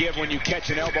 not any give when you catch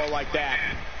an elbow like that.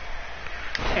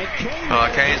 And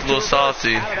Kane's a little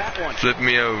saucy. Flip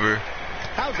me over.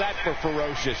 How's that for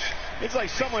ferocious? It's like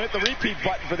someone hit the repeat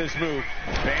button for this move.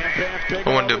 Bam, bam, I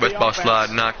want to do a baseball slide,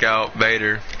 knock out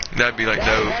Vader. That'd be like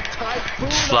dope.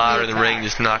 Slide in the ring,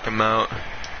 just knock him out.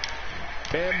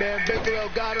 Bam Bam Bigelow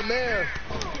got him there.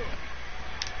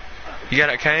 You got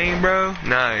that Kane, bro?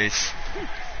 Nice.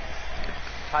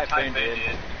 Typhoon did.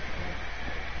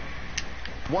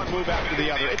 One move after the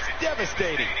other. It's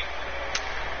devastating.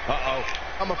 Uh-oh.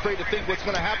 I'm afraid to think what's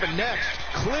going to happen next.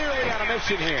 Clearly on a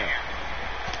mission here.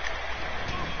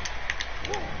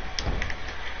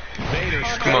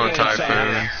 Come on,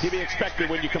 Typhoon. To be expected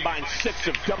when you combine 6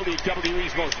 of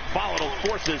WWE's most volatile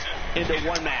forces into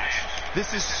one match.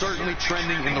 This is certainly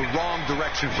trending in the wrong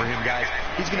direction for him, guys.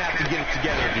 He's going to have to get it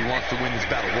together if he wants to win this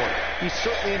battle royal. He's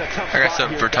certainly in a tough spot. I got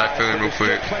something for Typhoon real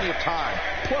quick. Plenty of time.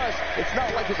 Plus, it's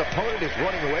not like his opponent is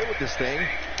running away with this thing.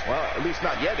 Well, at least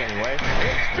not yet, anyway.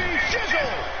 It's being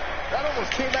chiseled. That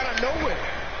almost came out of nowhere.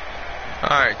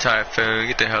 All right, Typhoon,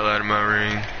 get the hell out of my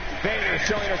ring. Vader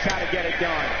showing us how to get it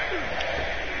done.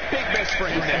 Big miss for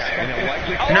him there.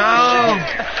 No!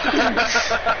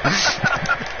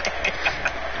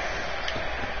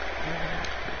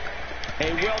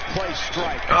 A well-placed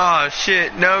strike. Oh,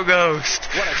 shit, no ghost.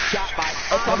 What a shot by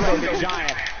Andre the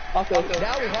Giant.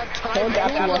 Now we have time to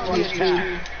the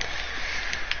attack.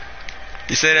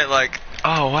 You say that like,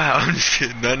 oh, wow, I'm just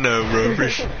kidding. I know, bro.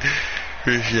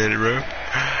 Appreciate it, bro.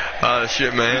 Oh,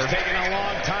 shit, man. It's taking a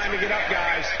long time to get up,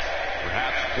 guys.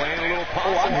 Perhaps playing a little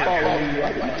possum here.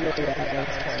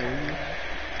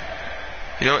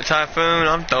 You know what, Typhoon?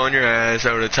 I'm throwing your ass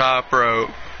over the top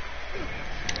rope.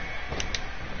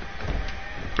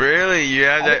 Really? You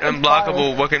have that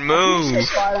unblockable fucking move.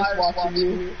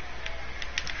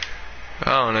 I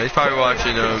don't know. He's probably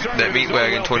watching that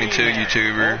Meatwagon 22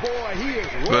 YouTuber.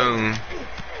 Boom.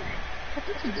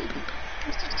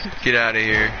 Get out of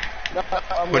here.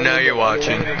 Well, now you're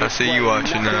watching. I see you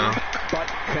watching now. But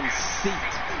conceit.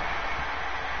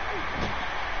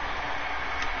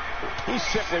 He's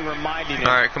simply reminding him.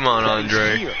 All right, come on,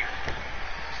 Andre.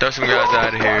 Throw some guys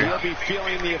out of here. He'll be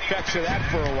feeling the effects of that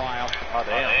for a while. Oh,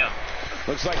 damn.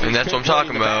 Looks like and that's what I'm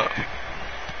talking about.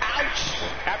 Ouch!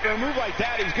 After a move like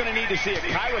that, he's going to need to see a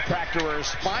chiropractor or a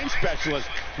spine specialist.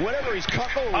 Whatever he's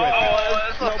comfortable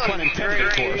with. No pun intended,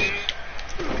 of course.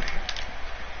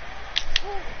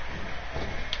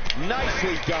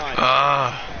 Nicely done.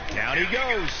 Down he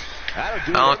goes. I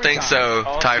don't think so,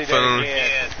 Typhoon.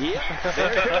 Yep,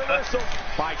 there's the reversal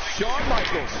by Shawn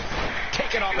Michaels.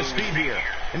 Taking off his feet here.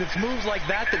 And it's moves like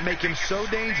that that make him so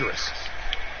dangerous.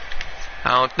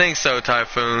 I don't think so,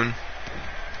 Typhoon.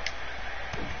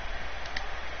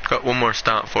 Got one more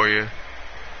stomp for you.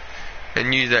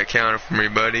 And use that counter for me,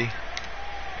 buddy.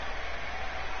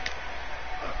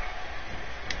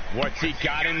 What's he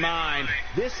got in mind?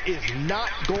 This is not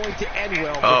going to end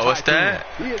well. Oh, what's that?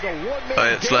 He is a one-man Oh,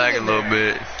 it's lagging a little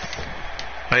bit.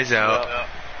 He's out.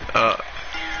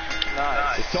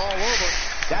 Nice. It's all over.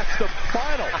 That's the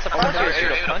final. I'm surprised you were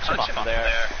able to punch him off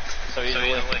there so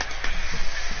easily.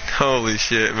 Holy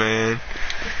shit, man.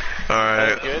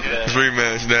 Alright, Good, let's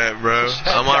rematch that, bro.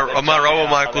 I'm on a roll,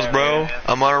 Michaels, bro.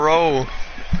 I'm on a roll.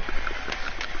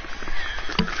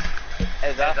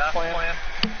 Is that the plan?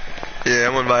 Yeah,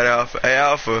 I'm gonna invite Alpha. Hey,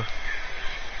 Alpha.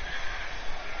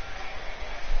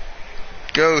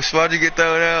 Ghost, why'd you get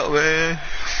thrown out, man?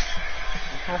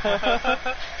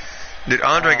 Dude,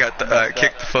 Andre got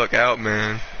kicked the fuck out,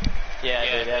 man. Yeah,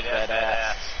 dude, that's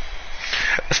badass.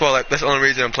 That's why, like, that's the only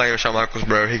reason I'm playing with Shawn Michaels,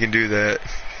 bro. He can do that.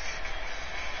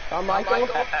 Michael?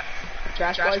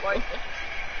 Trash Michael?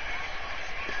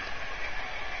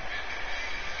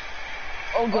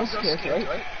 Oh, Ghost character,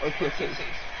 right? Okay.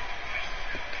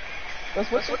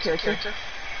 What's your character?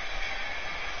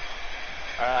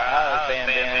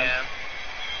 Bam.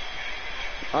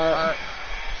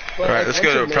 Alright, let's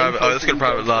go to a private. Let's go to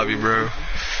private lobby, bro.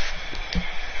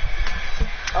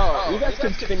 Oh, you guys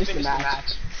can finish the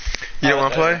match. You don't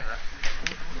want to play?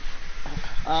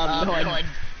 No,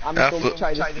 I'm just going to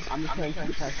try this. I'm just going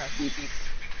to try to see.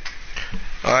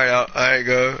 Alright,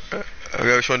 go.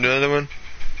 Okay, which one? Do another one?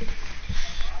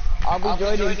 I'll be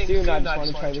joining soon. I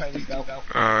just want to try this out.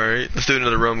 Alright, let's do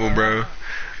another Rumble, bro.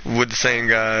 With the same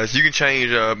guys. You can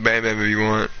change Bam Bam if you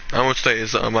want. I want to stay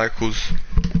as Michaels.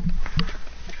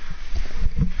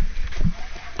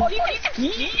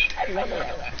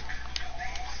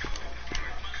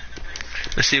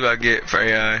 Let's see what I get for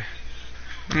AI.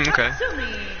 Okay.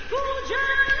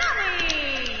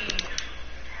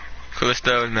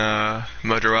 Callisto, nah.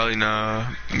 Mojo Rawley,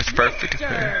 nah. Mr. Perfect.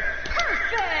 Okay.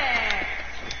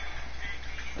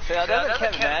 So doesn't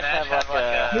Kevin Nash have like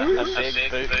a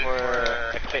big boot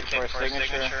for a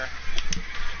signature?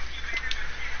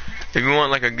 If you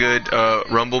want like a good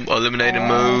Rumble eliminated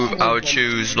move, I would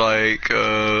choose like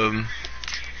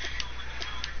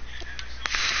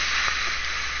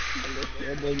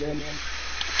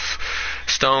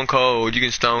Stone Cold. You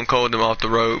can Stone Cold them off the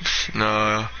ropes.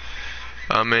 No,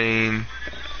 I mean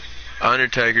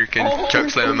Undertaker can choke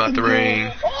slam him out the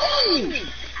ring.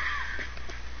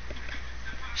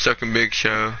 So can Big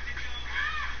Show.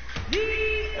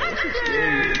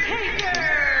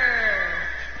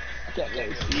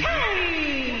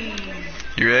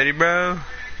 You ready, bro?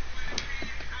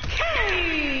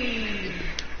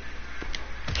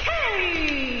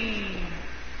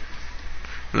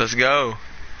 Let's go.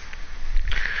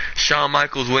 Shawn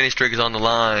Michaels' winning streak is on the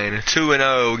line.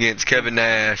 2-0 against Kevin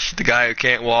Nash, the guy who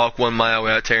can't walk 1 mile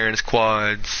without tearing his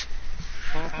quads.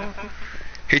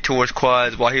 He tore his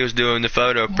quads while he was doing the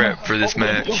photo prep for this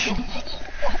match.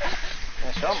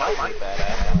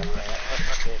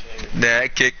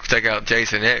 That kick will take out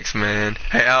Jason X, man.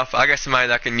 Hey, Alpha, I got somebody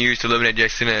that I can use to eliminate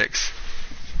Jason X.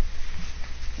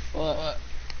 What?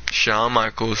 Shawn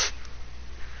Michaels.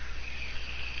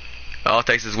 All it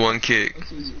takes is one kick.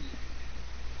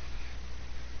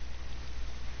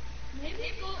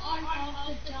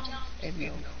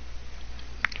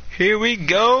 Here we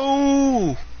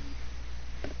go.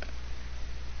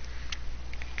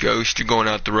 Ghost, you're going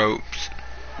out the ropes.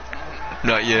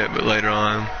 Not yet, but later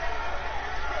on.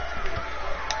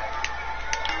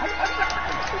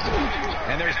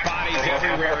 And there's bodies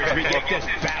everywhere as we get this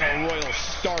battle royal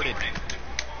started.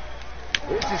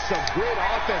 This is some great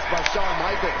offense by Shawn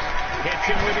Michaels. Hits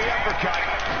him with the uppercut.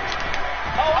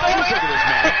 Look at this,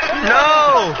 man.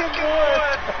 No!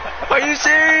 Are you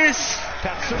serious?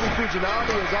 Tatsumi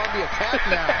Fujinami is on the attack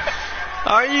now.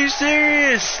 Are you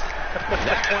serious?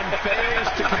 That one fails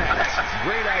to connect.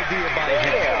 Great idea by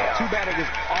him. Too bad it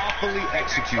is awfully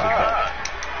executed.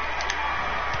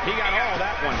 He got all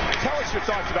that one. Tell us your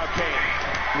thoughts about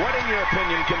Kane. What, in your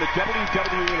opinion, can the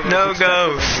WWE Universe No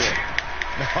Ghost.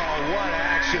 Oh, what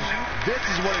action. This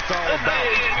is what it's all about.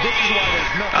 This is why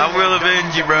there's nothing. I will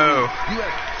avenge you, bro. You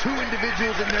have two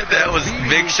individuals in there That was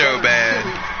Big Show bad.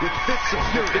 With fits of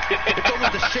fury. It's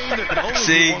almost a shame there can only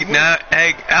See, be one now,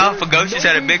 winner. hey, Alpha Ghost just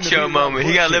had a Big Show moment.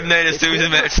 He got eliminated as soon as the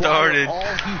match started. All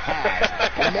he has,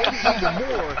 and maybe even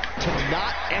more, to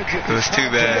not exit. It was too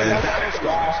bad.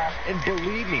 And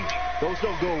believe me, those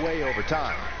don't go away over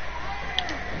time.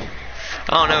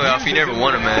 I don't know, Alpha. You never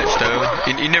won a match,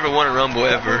 though. You never won a Rumble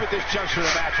ever. At this juncture of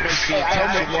the match makes the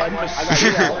intention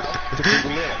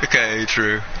Okay,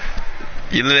 true.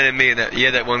 You eliminated me in that. You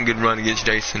had that one good run against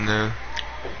Jason, though.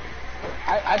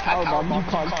 I powerbomb you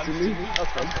constantly.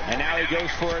 And now he goes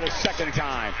for it a second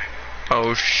time.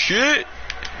 Oh shit!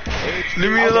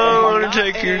 Leave me alone,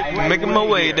 Undertaker. Making my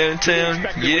way downtown,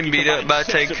 getting beat up by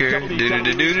Taker. Do do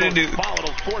do do do do.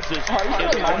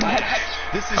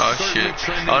 Oh shit!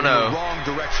 Oh no! Wrong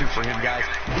direction for him, guys.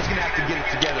 He's gonna have to get it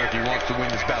together if he wants to win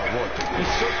this battle royal. He's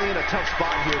certainly in a tough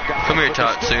spot here, guys. Come here, but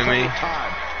there's still Tatsumi. plenty of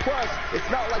time. Plus, it's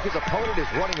not like his opponent is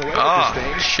running away with Oh this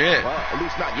thing. shit! Well, at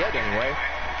least not yet, anyway.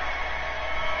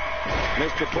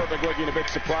 Mr. Perfect looking a bit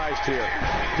surprised here.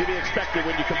 To be expected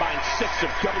when you combine 6 of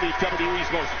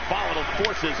WWE's most volatile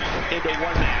forces into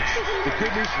one match. The good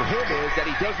news for him is that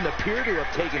he doesn't appear to have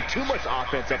taken too much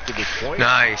offense up to this point.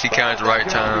 Nice, he counted the right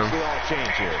time. Obviously all change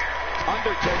here.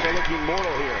 Undertaker looking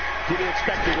mortal here. To be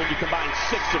expected when you combine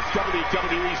 6 of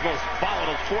WWE's most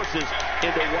volatile forces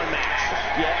into one match.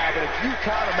 Yeah, but if you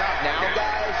count him out now,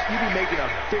 guys, you'd be making a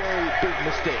very big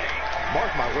mistake.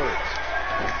 Mark my words.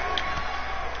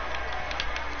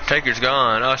 Taker's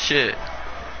gone. Oh shit.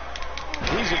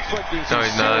 He's inflicting No,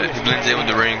 he's not. He blends in with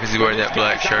the ring because he's wearing that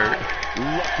black shirt.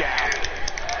 Look out.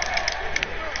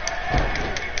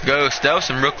 Ghost, that was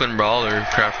some Brooklyn Brawler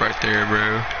crap right there,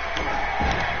 bro.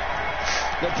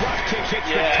 The drop kick hits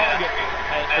the target.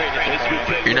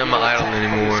 You're not my idol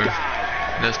anymore.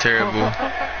 That's terrible.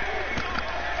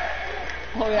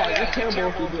 Oh yeah, it's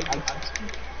terrible if you do.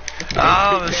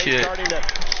 Oh shit.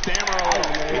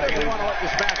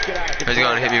 He's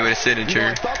going to hit me with a signature.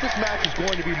 I thought this match was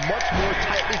going to be much more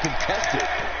tightly contested.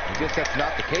 I guess that's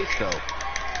not the case, though.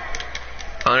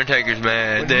 Undertaker's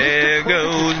mad. There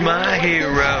goes my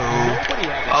hero.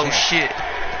 Oh shit.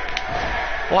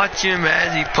 Watch him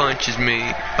as he punches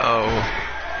me. Oh.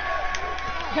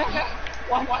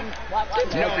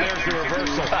 No, there's the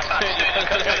reversal.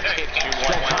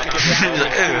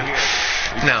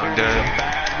 Now I'm done.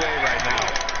 Bad way right now.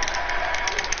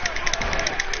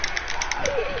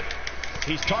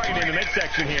 He's targeting the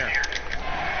midsection here.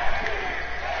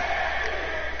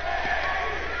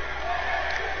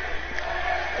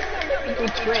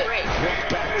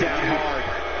 Back down hard.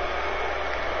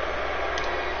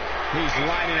 He's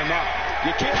lining him up.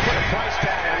 You can't put a price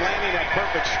tag on landing that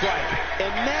perfect strike.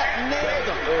 And that nailed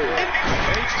him.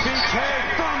 HBK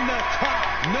from the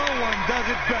top. No one does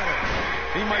it better.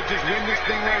 He might just win this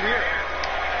thing right here.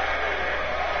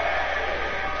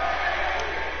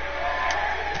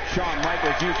 Shawn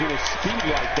Michaels using his speed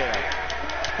right there.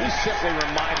 He's simply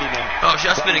reminding him. Oh shit,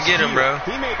 I was finna get him, bro.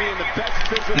 He may be in the best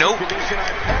physical Nope. condition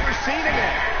I've ever seen him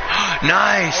in.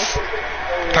 Nice.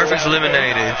 Perfect's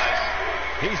eliminated.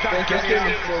 He's not getting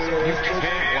it. You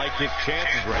can't like his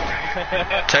chances right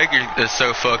now. Taker is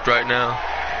so fucked right now.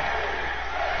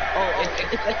 Oh,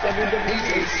 it's like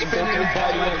WWE. Spinning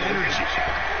ball of energy.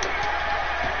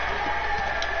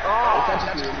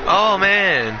 Oh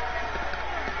man.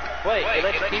 Wait,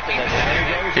 let's keep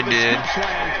it. It did.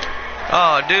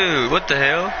 Oh dude, what the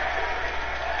hell?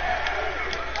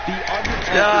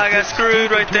 No, I got screwed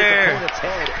right there.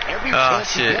 Oh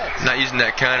shit. Not using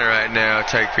that counter right now,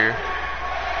 Taker.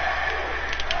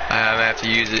 I'm gonna have to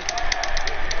use it.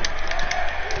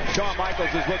 Shawn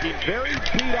Michaels is looking very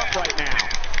beat up right now.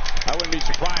 I wouldn't be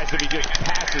surprised if he just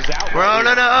passes out. Bro,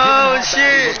 no, no, oh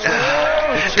shit!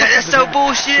 That's so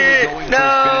bullshit!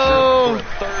 No!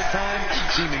 Third time,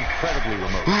 seem incredibly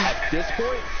remote. At this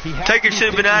point, he has Taker should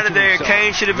have been out of there.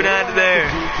 Kane should have been out of there.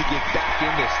 to get back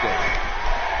in this thing.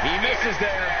 He misses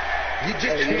there. You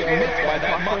just can't miss by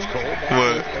that much, Cole.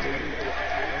 What?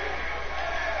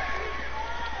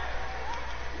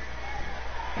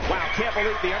 Wow, can't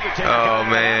believe the Undertaker. Oh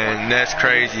man, that's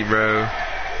crazy, bro.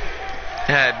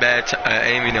 It had bad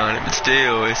aiming on it, but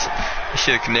still, it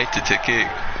should have connected to kick.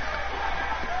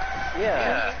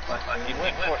 Yeah. He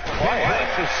went for it twice.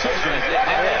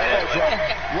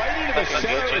 Right into the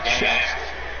center of the chest.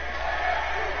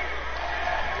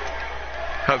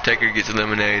 Hope Taker gets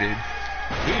eliminated.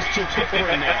 He's too quick for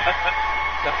him now.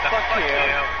 The fuck you.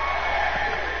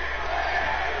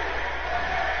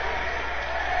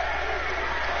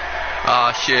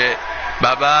 Oh shit.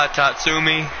 Bye bye,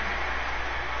 Tatsumi.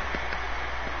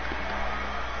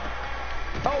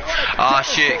 Oh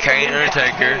shit, Kane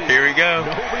Undertaker. Here we go.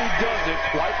 Nobody does it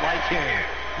quite like him.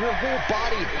 Your whole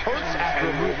body hurts after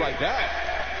a move like that.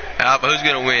 Who's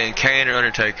gonna win, Kane or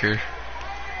Undertaker?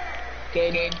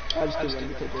 Kane, I was still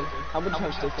Undertaker. How much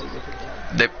time still Undertaker?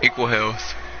 They equal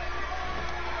health.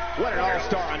 What an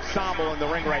all-star ensemble in the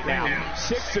ring right now.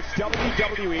 6 of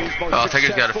WWE's most Oh,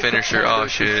 Taker's got a successful finisher. Oh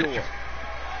competitors for shit. sure.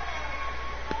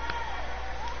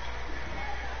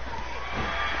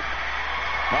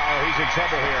 Uh-oh, he's in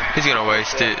trouble here. He's gonna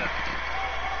waste it.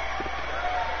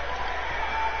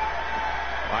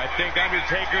 I think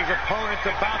Undertaker's opponent's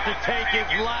about to take his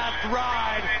last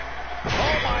ride.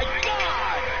 Oh my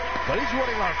God! But he's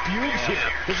running on fumes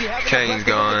here. Does he have Kane's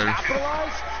gone. to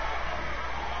capitalize?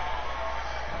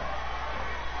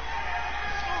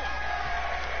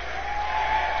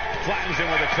 Flattens him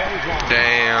with a clothesline.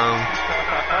 Damn.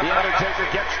 The Undertaker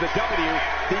gets the W.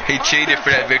 He cheated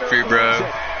for that victory, bro.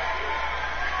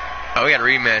 Oh, we gotta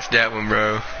rematch that one,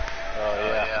 bro. Oh,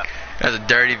 yeah. That's a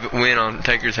dirty win on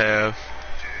Taker's half.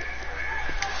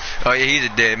 Oh yeah, he's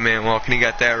a dead man walking. He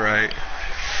got that right.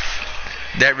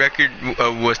 That record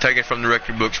was taken from the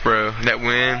record books, bro. That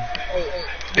win,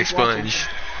 expunged.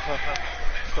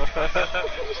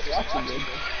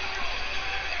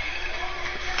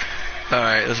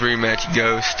 Alright, let's rematch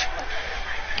Ghost.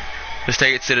 Let's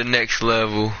take it to the next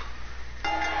level.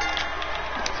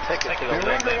 Take it to the They're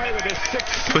limit. underway with this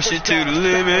sixth Push it to the superstar.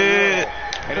 limit.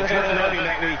 And it's worth noting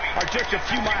that we are just a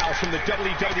few miles from the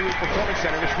WWE Performance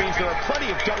Center, which means there are plenty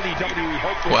of WWE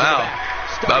hopefuls Wow.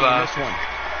 studying Bye-bye. this one.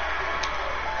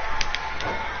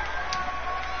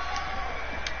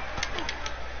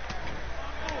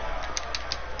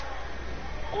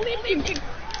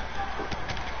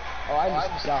 Oh, I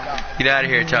just saw. Get out of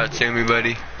here, talk to me,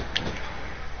 buddy.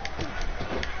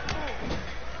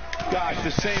 Gosh,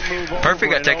 the same move Perfect over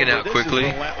got and taken over. out This quickly.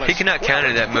 is relentless. He cannot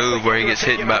counter that move where he gets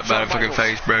hit by the fucking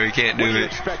face, bro. He can't What do do you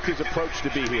it. expect his approach to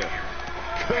be here?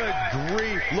 Good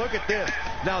grief. Look at this.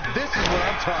 Now, this is what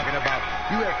I'm talking about.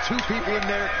 You have two people in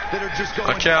there that are just going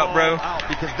Watch out, all bro. out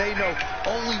because they know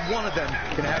only one of them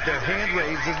can have their hand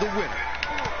raised as the winner.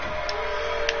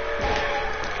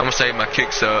 I'm gonna save my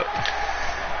kicks up.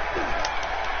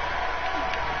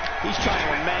 He's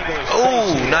trying to mangle his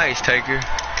Oh, face here. nice, Taker.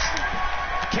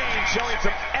 Kane showing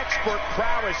some expert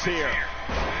prowess here.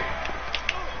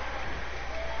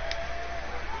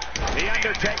 The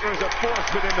Undertaker is a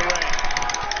force within the ring.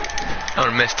 I'm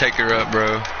gonna mess Taker up,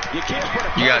 bro. You can't put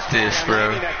a You got price tag this, on bro.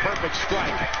 landing that perfect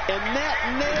strike. And that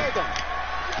nailed him.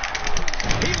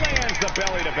 He lands the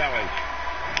belly to belly.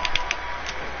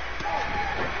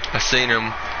 I seen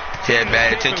him. He had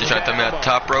bad intentions trying to throw me out the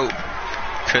top rope.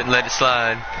 Couldn't let it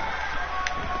slide.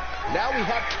 Now we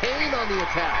have Kane on the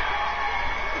attack.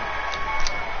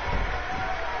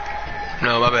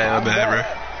 No, my bad, bro.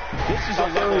 This is a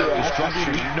level of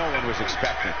destruction no one was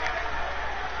expecting.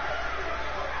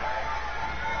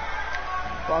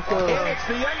 And it's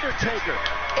the Undertaker.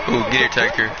 Ooh, get here,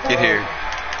 Taker. Get here.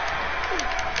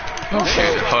 Oh,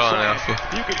 shit. Hold on, Alpha.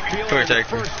 You can feel Come here, it in the Taker.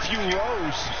 first few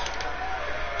rows.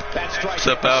 That strike. What's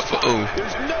up, Alpha? Ooh.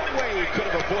 There's no way he could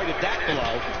have avoided that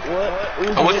blow. What?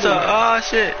 Oh, what's up? Oh,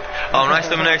 shit. Oh, nice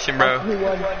elimination, bro. Who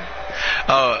won?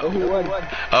 Oh, Who won?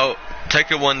 oh,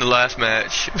 Taker won the last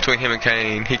match between him and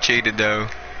Kane. He cheated, though.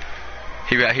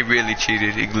 He really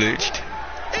cheated. He glitched.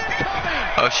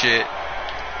 Oh, shit.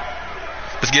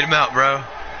 Let's get him out, bro.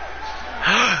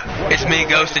 It's me,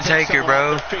 Ghost and Taker,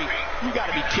 bro. You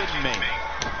gotta be kidding me.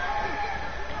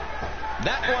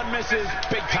 That one misses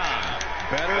big time.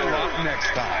 Better luck next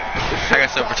time. I got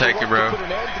something for Taker, bro. Put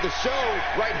an end to the show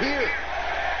right here.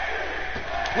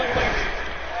 Look at this.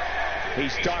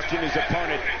 He's stalking his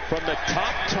opponent from the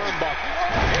top turnbuckle.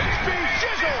 HB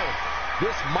Shizzle!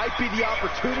 This might be the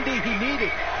opportunity he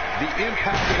needed. The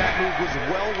impact of that move was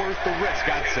well worth the risk,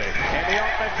 I'd say. And the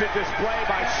offensive display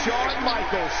by Shawn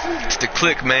Michaels. It's the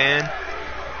click, man.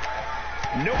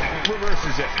 Nope,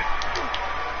 reverses it.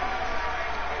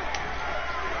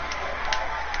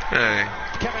 Hey.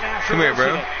 Kevin Nash Come here, bro.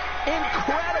 reversing it.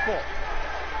 Incredible.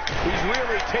 He's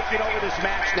really taking over this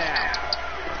match now.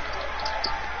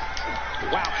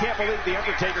 Wow, can't believe the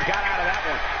Undertaker got out of that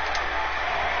one.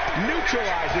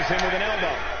 Neutralizes him with an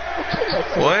elbow.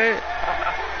 What?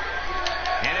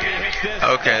 Enemy hits this.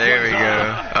 Okay, there we go.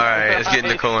 Alright, let's get in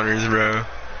the corners, bro.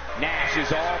 Nash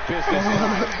is all business.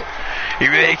 You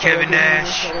ready, Kevin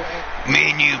Nash?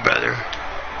 Me and you, brother.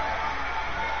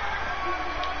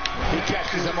 He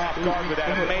catches him off guard with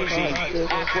that amazing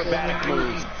acrobatic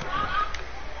move.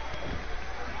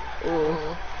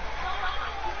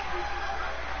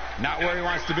 Not where he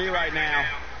wants to be right now.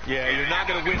 Yeah, you're not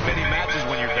going to win many matches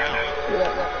when you're down.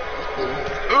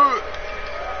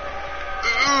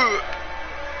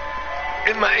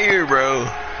 In my ear, bro.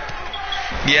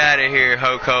 Get out of here,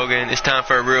 Hulk Hogan. It's time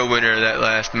for a real winner of that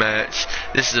last match.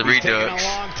 This is a Taking a redux.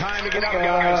 long time to get up,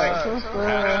 guys.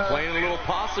 Playing a little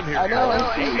possum here. I know.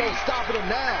 Ain't no stopping him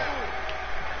now.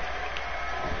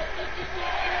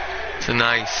 It's a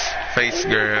nice face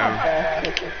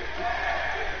grab.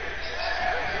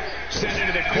 Sent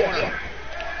into the corner.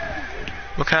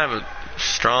 What kind of a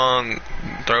strong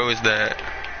throw is that?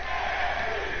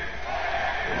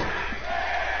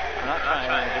 I'm not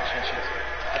trying to get you.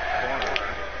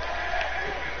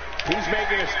 He's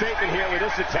making a statement here with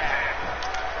this attack.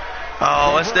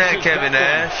 Oh, what's that, Kevin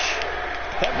Nash?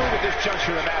 That move at this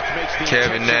juncture of the match makes the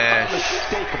Kevin intention Nash.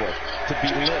 unmistakable to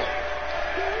belittle.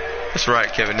 That's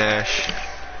right, Kevin Nash.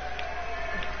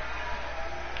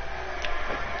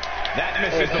 That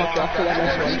misses the mark.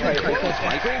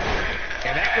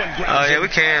 And that one grabs Oh, yeah, him. we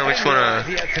can. We just want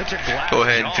He to had such a glass go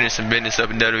ahead and jaw. finish some business up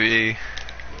in WWE.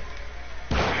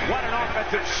 What an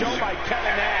offensive show by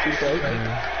Kevin Nash.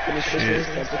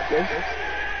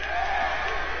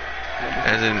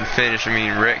 As in finish, I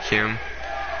mean wreck him.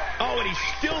 Oh, and he's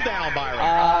still down, Byron.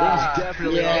 Things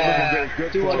definitely aren't looking very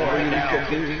good Do for him whatever right you now. can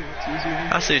do. It's easy.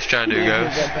 I see what you're trying to do,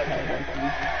 Ghost.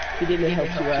 He didn't help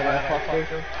you out,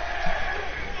 fucker.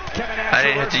 I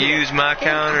didn't have to use my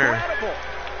counter.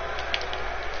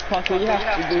 Paco, you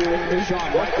have to do is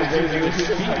Shawn Michaels using his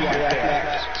speed right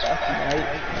there.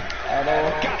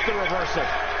 Got the reversal.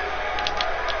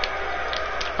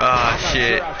 Oh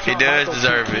shit, he does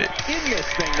deserve it.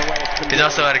 He's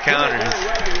also out of counters.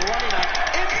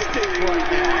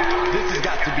 This has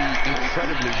got to be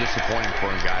incredibly disappointing for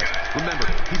him, guys. Remember,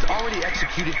 he's already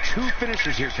executed 2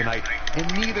 finishers here tonight,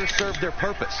 and neither served their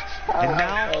purpose. And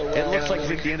now, it looks like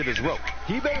he's at the end of his rope.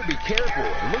 He better be careful.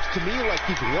 It looks to me like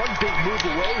he's one big move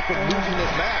away from losing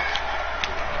this match.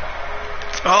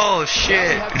 Oh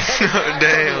shit.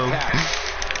 Damn.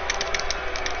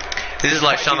 This is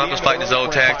like Shawn Michaels fighting his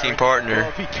old tag team partner. Well,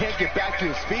 if he can't get back to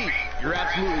his feet, you're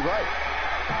absolutely right.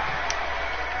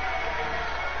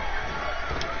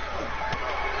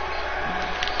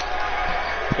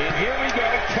 And here we go.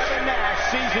 Kevin Nash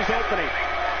sees his opening.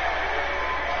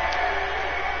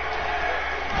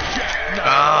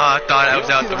 Ah, I thought I was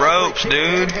out the ropes,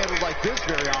 dude. Handled like this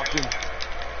very often.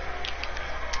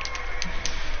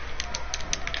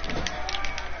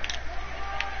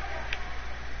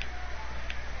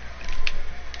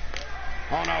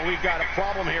 Oh no, we've got a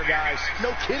problem here, guys.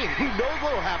 No kidding. Who knows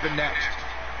what will happen next?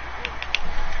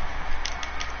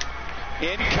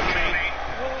 Incoming.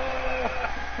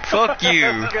 Fuck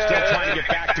you. Still trying to get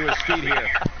back to his feet here.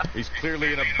 He's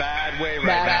clearly in a bad way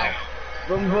right now.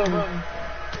 Boom, boom.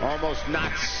 Almost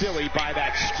knocked silly by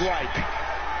that strike.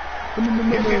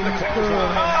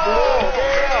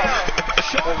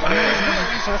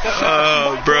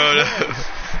 Oh, bro.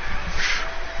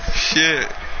 Shit.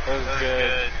 That was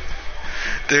good.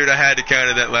 Dude, I had to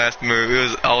counter that last move. It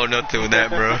was all or nothing with that,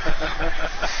 bro.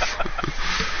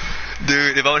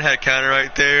 Dude, if I would have had a counter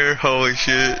right there, holy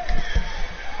shit.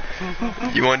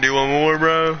 You want to do one more,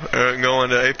 bro? Or go on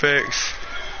to Apex?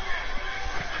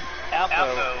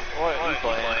 Alpha, what are you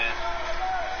playing?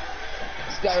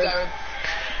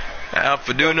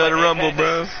 Alpha, do another rumble,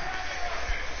 bro.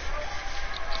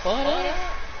 What?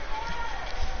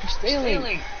 You're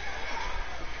stealing.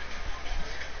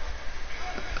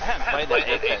 I haven't played that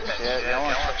Apex yet. You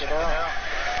want to check it out?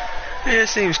 Yeah, it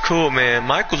seems cool, man.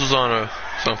 Michaels was on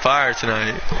fire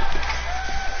tonight.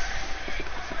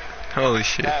 Holy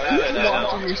shit.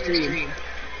 Watching your stream.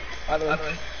 By the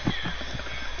way.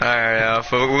 Alright,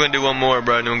 Alpha. We're gonna do one more,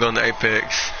 bro, and then we're going to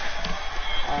Apex.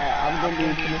 I'm gonna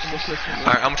do finish this one.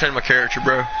 Alright, I'm gonna change my character,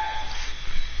 bro.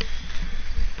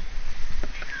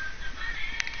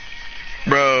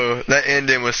 Bro, that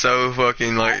ending was so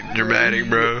fucking, like, dramatic,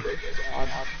 bro.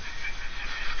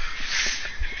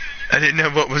 I didn't know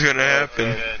what was gonna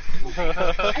happen. I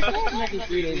thought I had the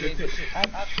 3 days vacation.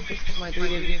 This is my 3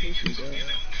 days vacation, bro.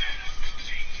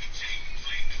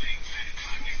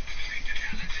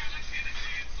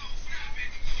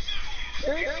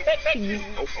 You're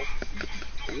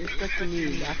expecting me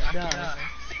not to die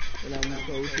when I'm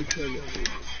going to kill you.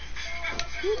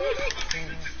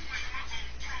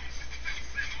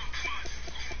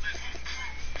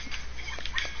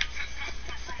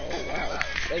 Oh wow.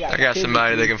 I got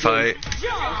somebody that can fight.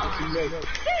 John Cena,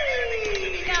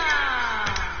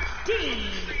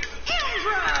 Dean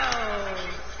Ambrose,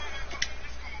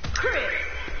 Chris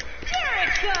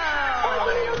Jericho,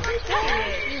 O'Neal,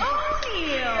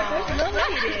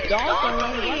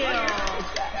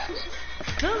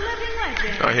 the living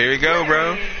legend. Oh, here we go,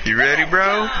 bro. You ready,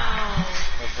 bro?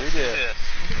 We did.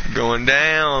 Going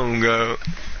down, go.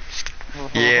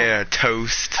 Yeah,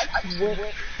 toast.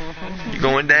 You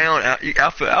going down?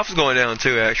 Alpha's going down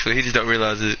too, actually. He just don't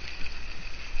realize it.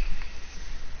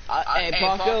 Hey,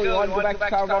 Paco, you want to go back to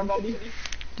Carbon City?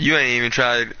 You ain't even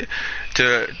tried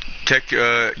to check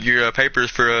your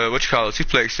papers for what you call it,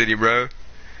 Suplex City, bro.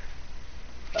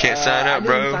 Can't sign up,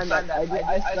 bro. I signed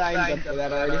up for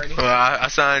that already. Well, I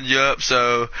signed you up,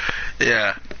 so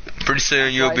yeah. Pretty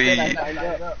soon you'll be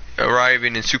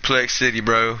arriving in Suplex City,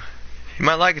 bro. You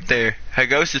might like it there. Hey,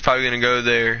 Ghost is probably gonna go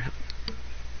there.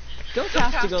 Don't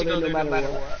have to go there no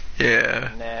matter what.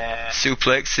 Yeah. Nah.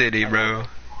 Suplex City, bro.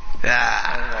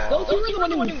 Ah. Don't you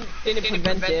really want to didn't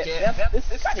prevent it?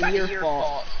 This is kind of your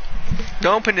fault.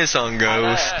 Don't put this on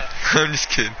Ghost. I'm just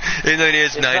kidding. Even though it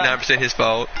is 99% his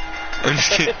fault. I'm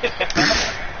just kidding.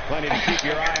 Plenty to keep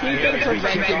your eye on here as we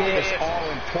kick off this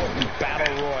all-important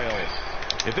battle royal.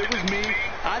 If it was me,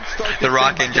 I'd start The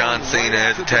Rock and John Cena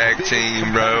as a tag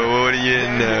team, bro. What do you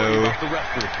know?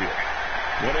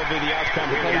 Whatever the outcome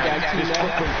here, this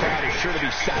Brooklyn crowd is sure to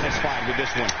be satisfied with this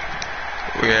one.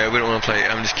 Yeah, we don't want to play.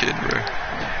 I'm just kidding, bro.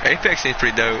 Apex seems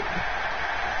pretty dope.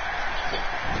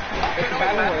 It's a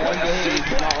battle royale game, it's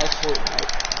not like Fortnite.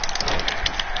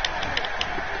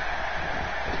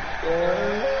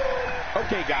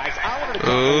 Okay, guys, I wanted to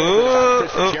talk a little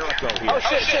bit about Chris Jericho here. Oh,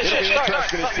 shit. It'll be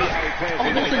interesting to see how he plans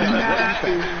to make that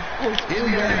defense. In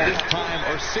there at this time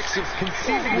are 6 of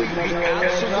conceivably the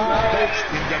absolute best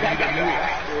in WWE.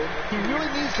 He really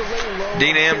needs to lay low.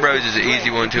 Dean Ambrose is an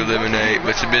easy one to eliminate,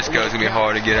 but Sabisco is going to be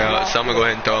hard to get out, so I'm going to go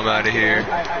ahead and throw him out of here.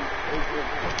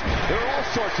 There are all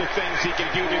sorts of things he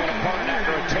can do to an opponent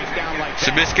after a takedown like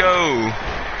that. Sabisco!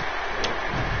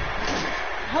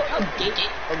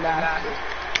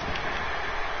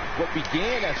 What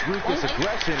began as ruthless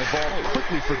aggression evolved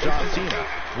quickly for John Cena.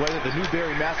 Whether the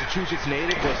Newbury, Massachusetts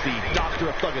native was the doctor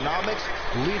of thugonomics,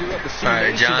 leader of the Cena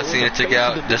Alright, Nation, John or Cena the took face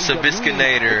out of the WWE,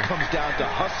 Sabiscinator. it comes down to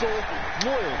hustle,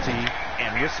 loyalty,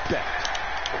 and respect.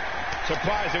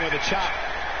 Surprising with a chop.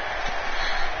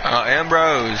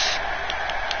 Ambrose.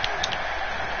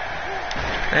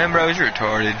 Ambrose, you're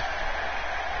retarded.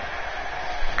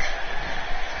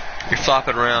 You're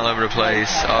flopping around all over the place.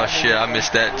 Oh shit, I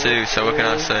missed that too, so what can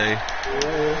I say?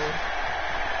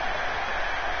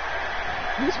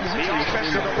 The offense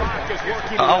of The Rock is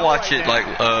working. I'll watch it right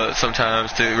like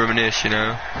sometimes to reminisce, you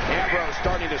know. Ambrose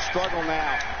starting to struggle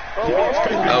now.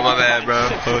 Oh my bad, bro.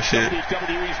 Oh shit.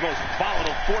 WWE's most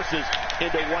volatile forces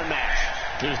into one match.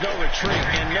 There's no retreat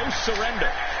and no surrender.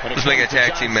 Let's make a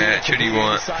tag team match. Who do you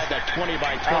want? That 20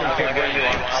 by 20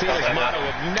 Cena's motto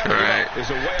of never Alright. is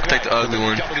a way of Take the life ugly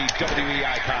for one. WWE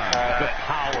icon. The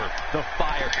power, the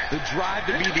fire, the drive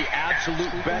to be the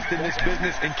absolute best in this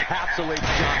business encapsulates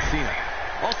John Cena.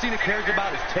 All Cena cares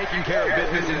about is taking care of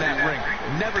business in that ring.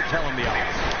 Never tell him the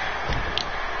opposite.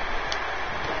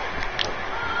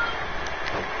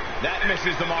 That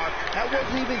misses the mark. That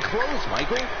wasn't even close,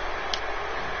 Michael.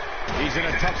 He's in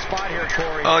a tough spot here,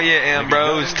 Corey. Oh yeah,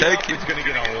 Ambrose, take it. It's going to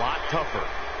get a lot tougher.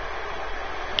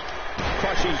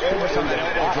 Crushing force on that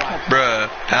elbow drop. Bruh,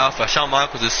 Alpha, Shawn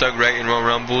Michaels is so great in Royal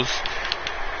Rumbles.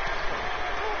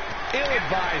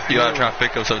 Ill-advised. You gotta try to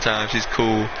pick him sometimes, he's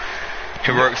cool.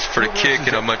 He works for the kick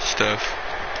and a bunch of stuff.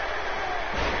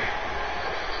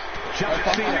 John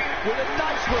Cena with a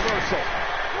nice reversal.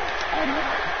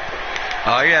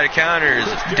 Oh, you got counters,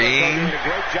 Jericho Dean. doing a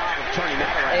great job of turning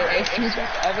that around.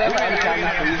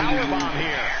 Powerbomb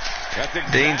here. That's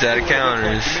exactly Dean's out of what it looks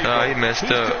counters. like to me, Oh, he Cole. messed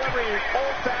He's up. delivering an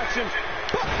old-fashioned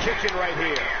butt kicking right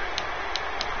here.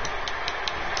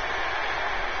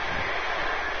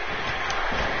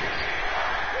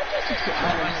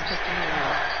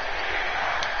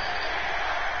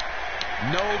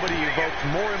 Nobody evokes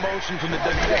more emotion from the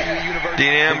WWE universe.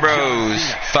 Dean than Ambrose,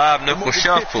 John Cena. 5-knuckle For more than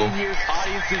shuffle. 15 years,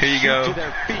 audiences Here you shoot go. to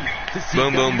their feet to see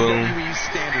Boom, boom, boom. WWE's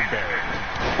standard bearer.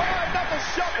 Knuckle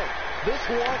shuffle. This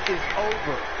one is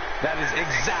over. That is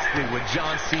exactly what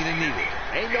John Cena needed.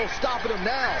 Ain't no stopping him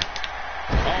now.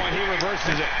 Oh, and he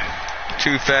reverses it.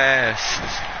 Too fast.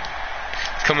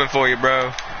 It's coming for you,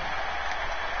 bro.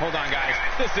 Hold on, guys.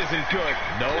 This isn't good.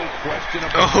 No question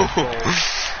about Oh. it.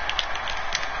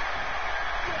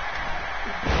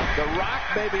 The Rock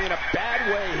may be in a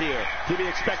bad way here to be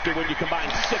expected when you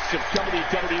combine 6 of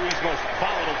WWE's most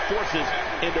volatile forces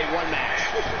into one match.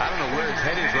 I don't know where his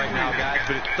head is right now, guys,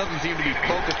 but it doesn't seem to be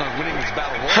focused on winning this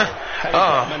battle royal. Having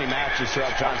fought many matches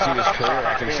throughout John Cena's career,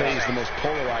 I can say he's the most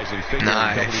polarizing figure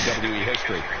Nice. in WWE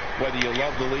history. Whether you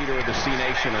love the leader of the C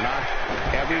Nation or not,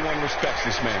 everyone respects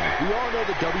this man. We all know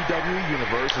the WWE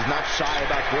Universe is not shy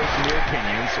about voicing their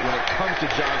opinions. When it comes to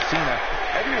John Cena,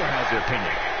 everyone has their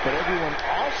opinion. But everyone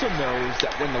also knows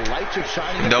that when the lights are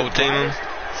shining at Double the team him.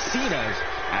 brightest, Cena's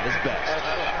at his best.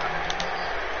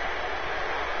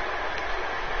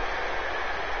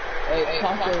 Hey,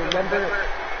 Papa, remember,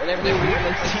 whenever you win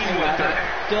this team ladder,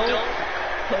 don't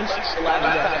punch the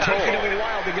ladder down. Taking a little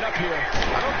while to get up here.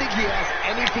 I don't think he has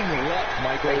anything left,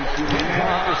 Michael.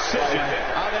 Precision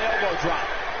on an elbow drop.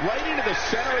 Right into the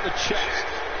center of the chest.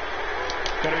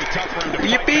 Gonna be tough for him to fight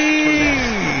back from Yippee!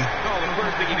 this. Oh, the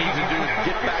first thing he needs to do is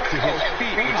get back to his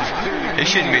feet, which is clearly It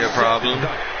shouldn't be a problem.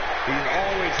 He's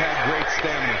always had great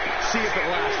stamina. See if it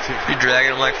lasts him. You're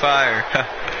dragging him like fire.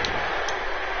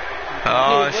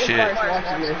 Oh shit.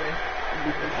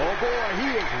 Oh boy,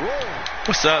 he is rolling.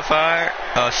 What's up, fire?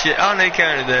 Oh shit. Oh, they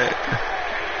counted that.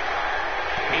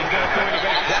 He's gonna throw it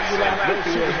against that No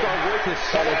superstar worth his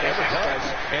salt ever has.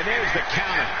 And there's the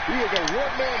counter. He is a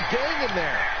one-man gang in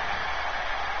there.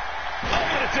 Oh,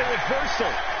 and it's a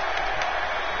reversal.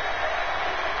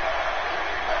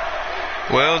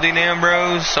 Well, Dean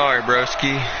Ambrose, sorry,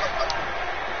 broski.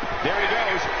 There he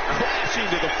goes, crashing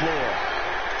to the floor.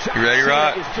 John You ready, Cena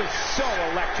Rock? is just so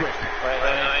electric.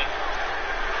 Wait.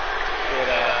 Get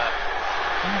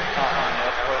on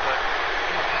this quickly.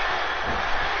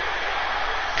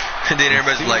 Dean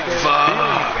Ambrose is like,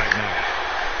 fuck.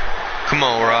 Come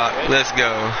on, Rock, let's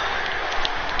go.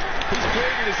 He's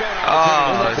creating his own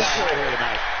Oh, opportunity here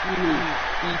tonight.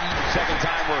 Second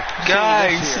time we're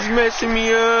guys, seeing this he's here. messing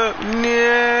me up.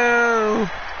 No.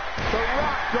 The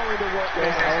Rock going to work I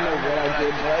don't know what I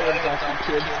did, but I was watching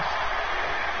kids.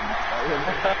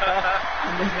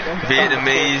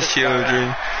 Vietnamese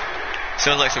children.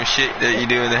 Sounds like some shit that you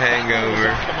do in The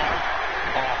Hangover.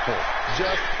 Awful.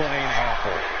 Just plain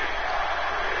awful.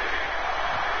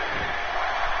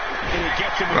 And he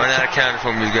gets him with Run a out of counter. counter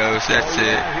for me, Ghost. That's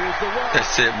it. Here's the Rock.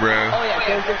 That's it, bro. Oh yeah,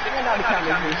 because if you're not a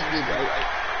counter, you should do right.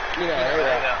 You know,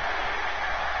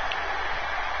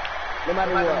 no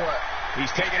matter what. He's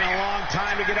taking a long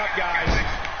time to get up, guys.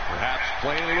 Perhaps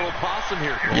playing a little possum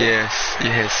here, Cole. Yes,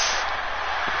 yes.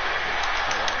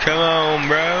 Come on,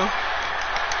 bro.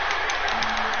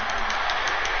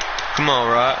 Come on,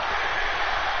 Rock.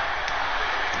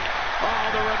 Oh,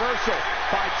 the reversal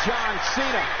by John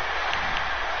Cena.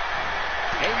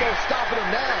 Ain't no stopping him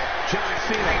now. John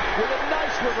Cena with a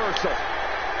nice reversal.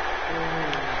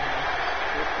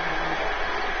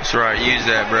 That's right. Use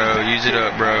that, bro. Use it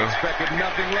up, bro. Expected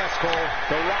nothing less, Cole.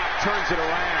 The Rock turns it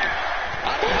around.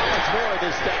 I don't know how much more of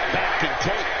this that back can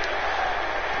take.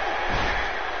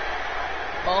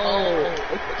 Oh,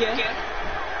 okay.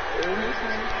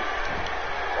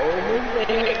 Almost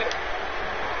there.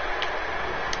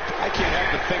 I can't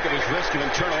help but think of his risk of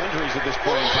internal injuries at this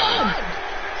point in time.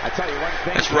 I tell you one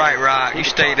thing. That's right, Rock. You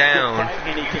stay down.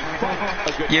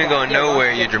 You ain't going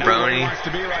nowhere, you jabroni. Wants to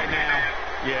be right now.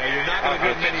 Yeah, you're not going to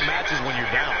get many matches when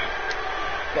you're down.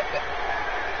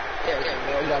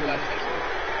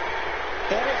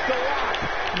 And it's the Rock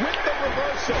with the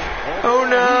reversal. Oh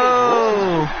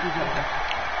no!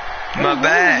 My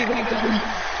back.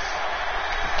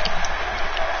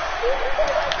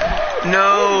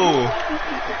 No!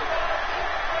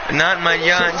 Not my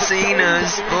John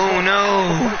Cena's. Oh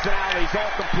no! Personalities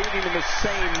all competing in the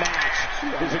same match.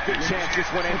 There's a good chance this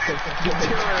one ends up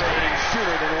deteriorating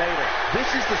sooner than later. This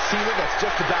is the Cena that's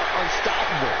just about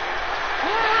unstoppable.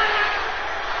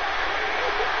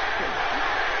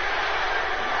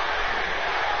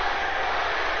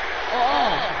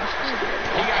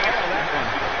 He got out of that one.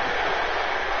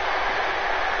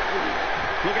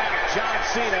 Look out, John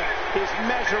Cena is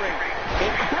measuring.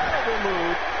 Incredible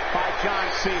move by John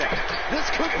Cena. This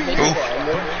could be Oof.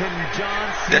 But can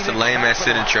John Cena That's a lame ass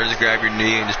sit in church to grab your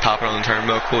knee and just pop it on the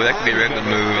turnbuckle. That could be a regular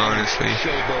move, honestly.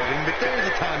 showboating, but there's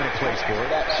a time and a place for it.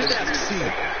 Just ask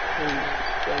Cena.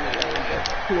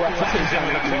 Finds him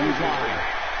with a clothesline.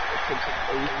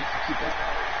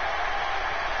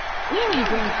 Oh,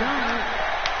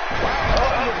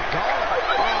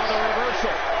 the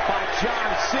reversal by John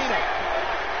Cena.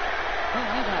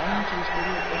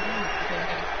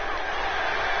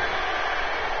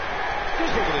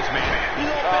 Just look at this man.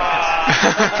 He's all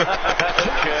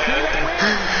business.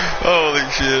 Holy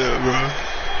shit, bro.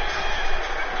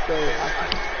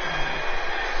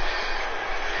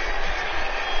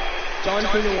 John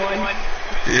Cena won.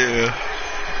 Yeah.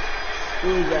 Who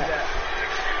is that?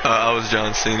 I was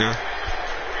John Cena.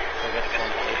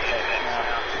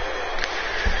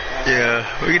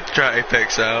 Yeah, we get to try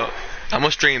Apex out. I'm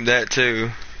gonna stream that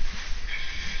too.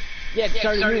 Yeah,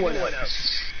 start a new one up.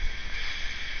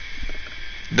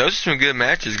 Those are some good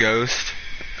matches, Ghost.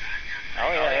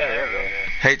 Oh yeah, they're good.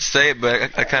 Hate to say it,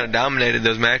 but I kind of dominated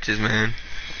those matches, man.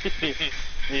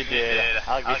 You did.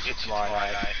 I'll get you tomorrow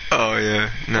night. Oh yeah,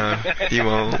 no, you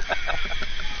won't.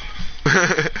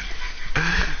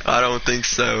 I don't think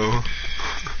so.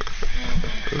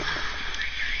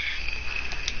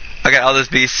 I got all this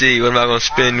BC. What am I gonna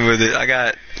spend with it?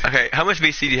 Okay. How much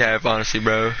BC do you have, honestly,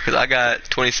 bro? Because I got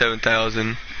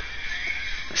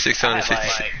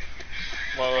 27,666.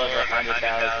 Well, it was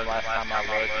 100,000 last time I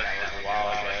looked, and that was a while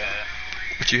ago.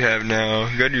 What you have now?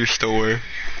 Go to your store.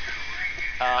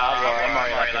 I'm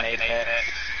already like an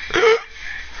Apex.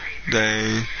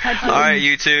 Dang. Alright,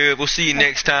 YouTube. We'll see you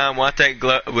next time. We'll take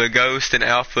with Ghost and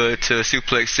Alpha to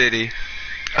Suplex City.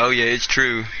 Oh, yeah, it's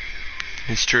true.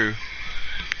 It's true.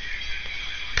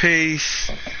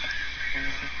 Peace.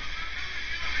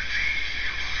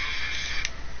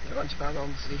 Let's back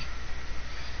on, see.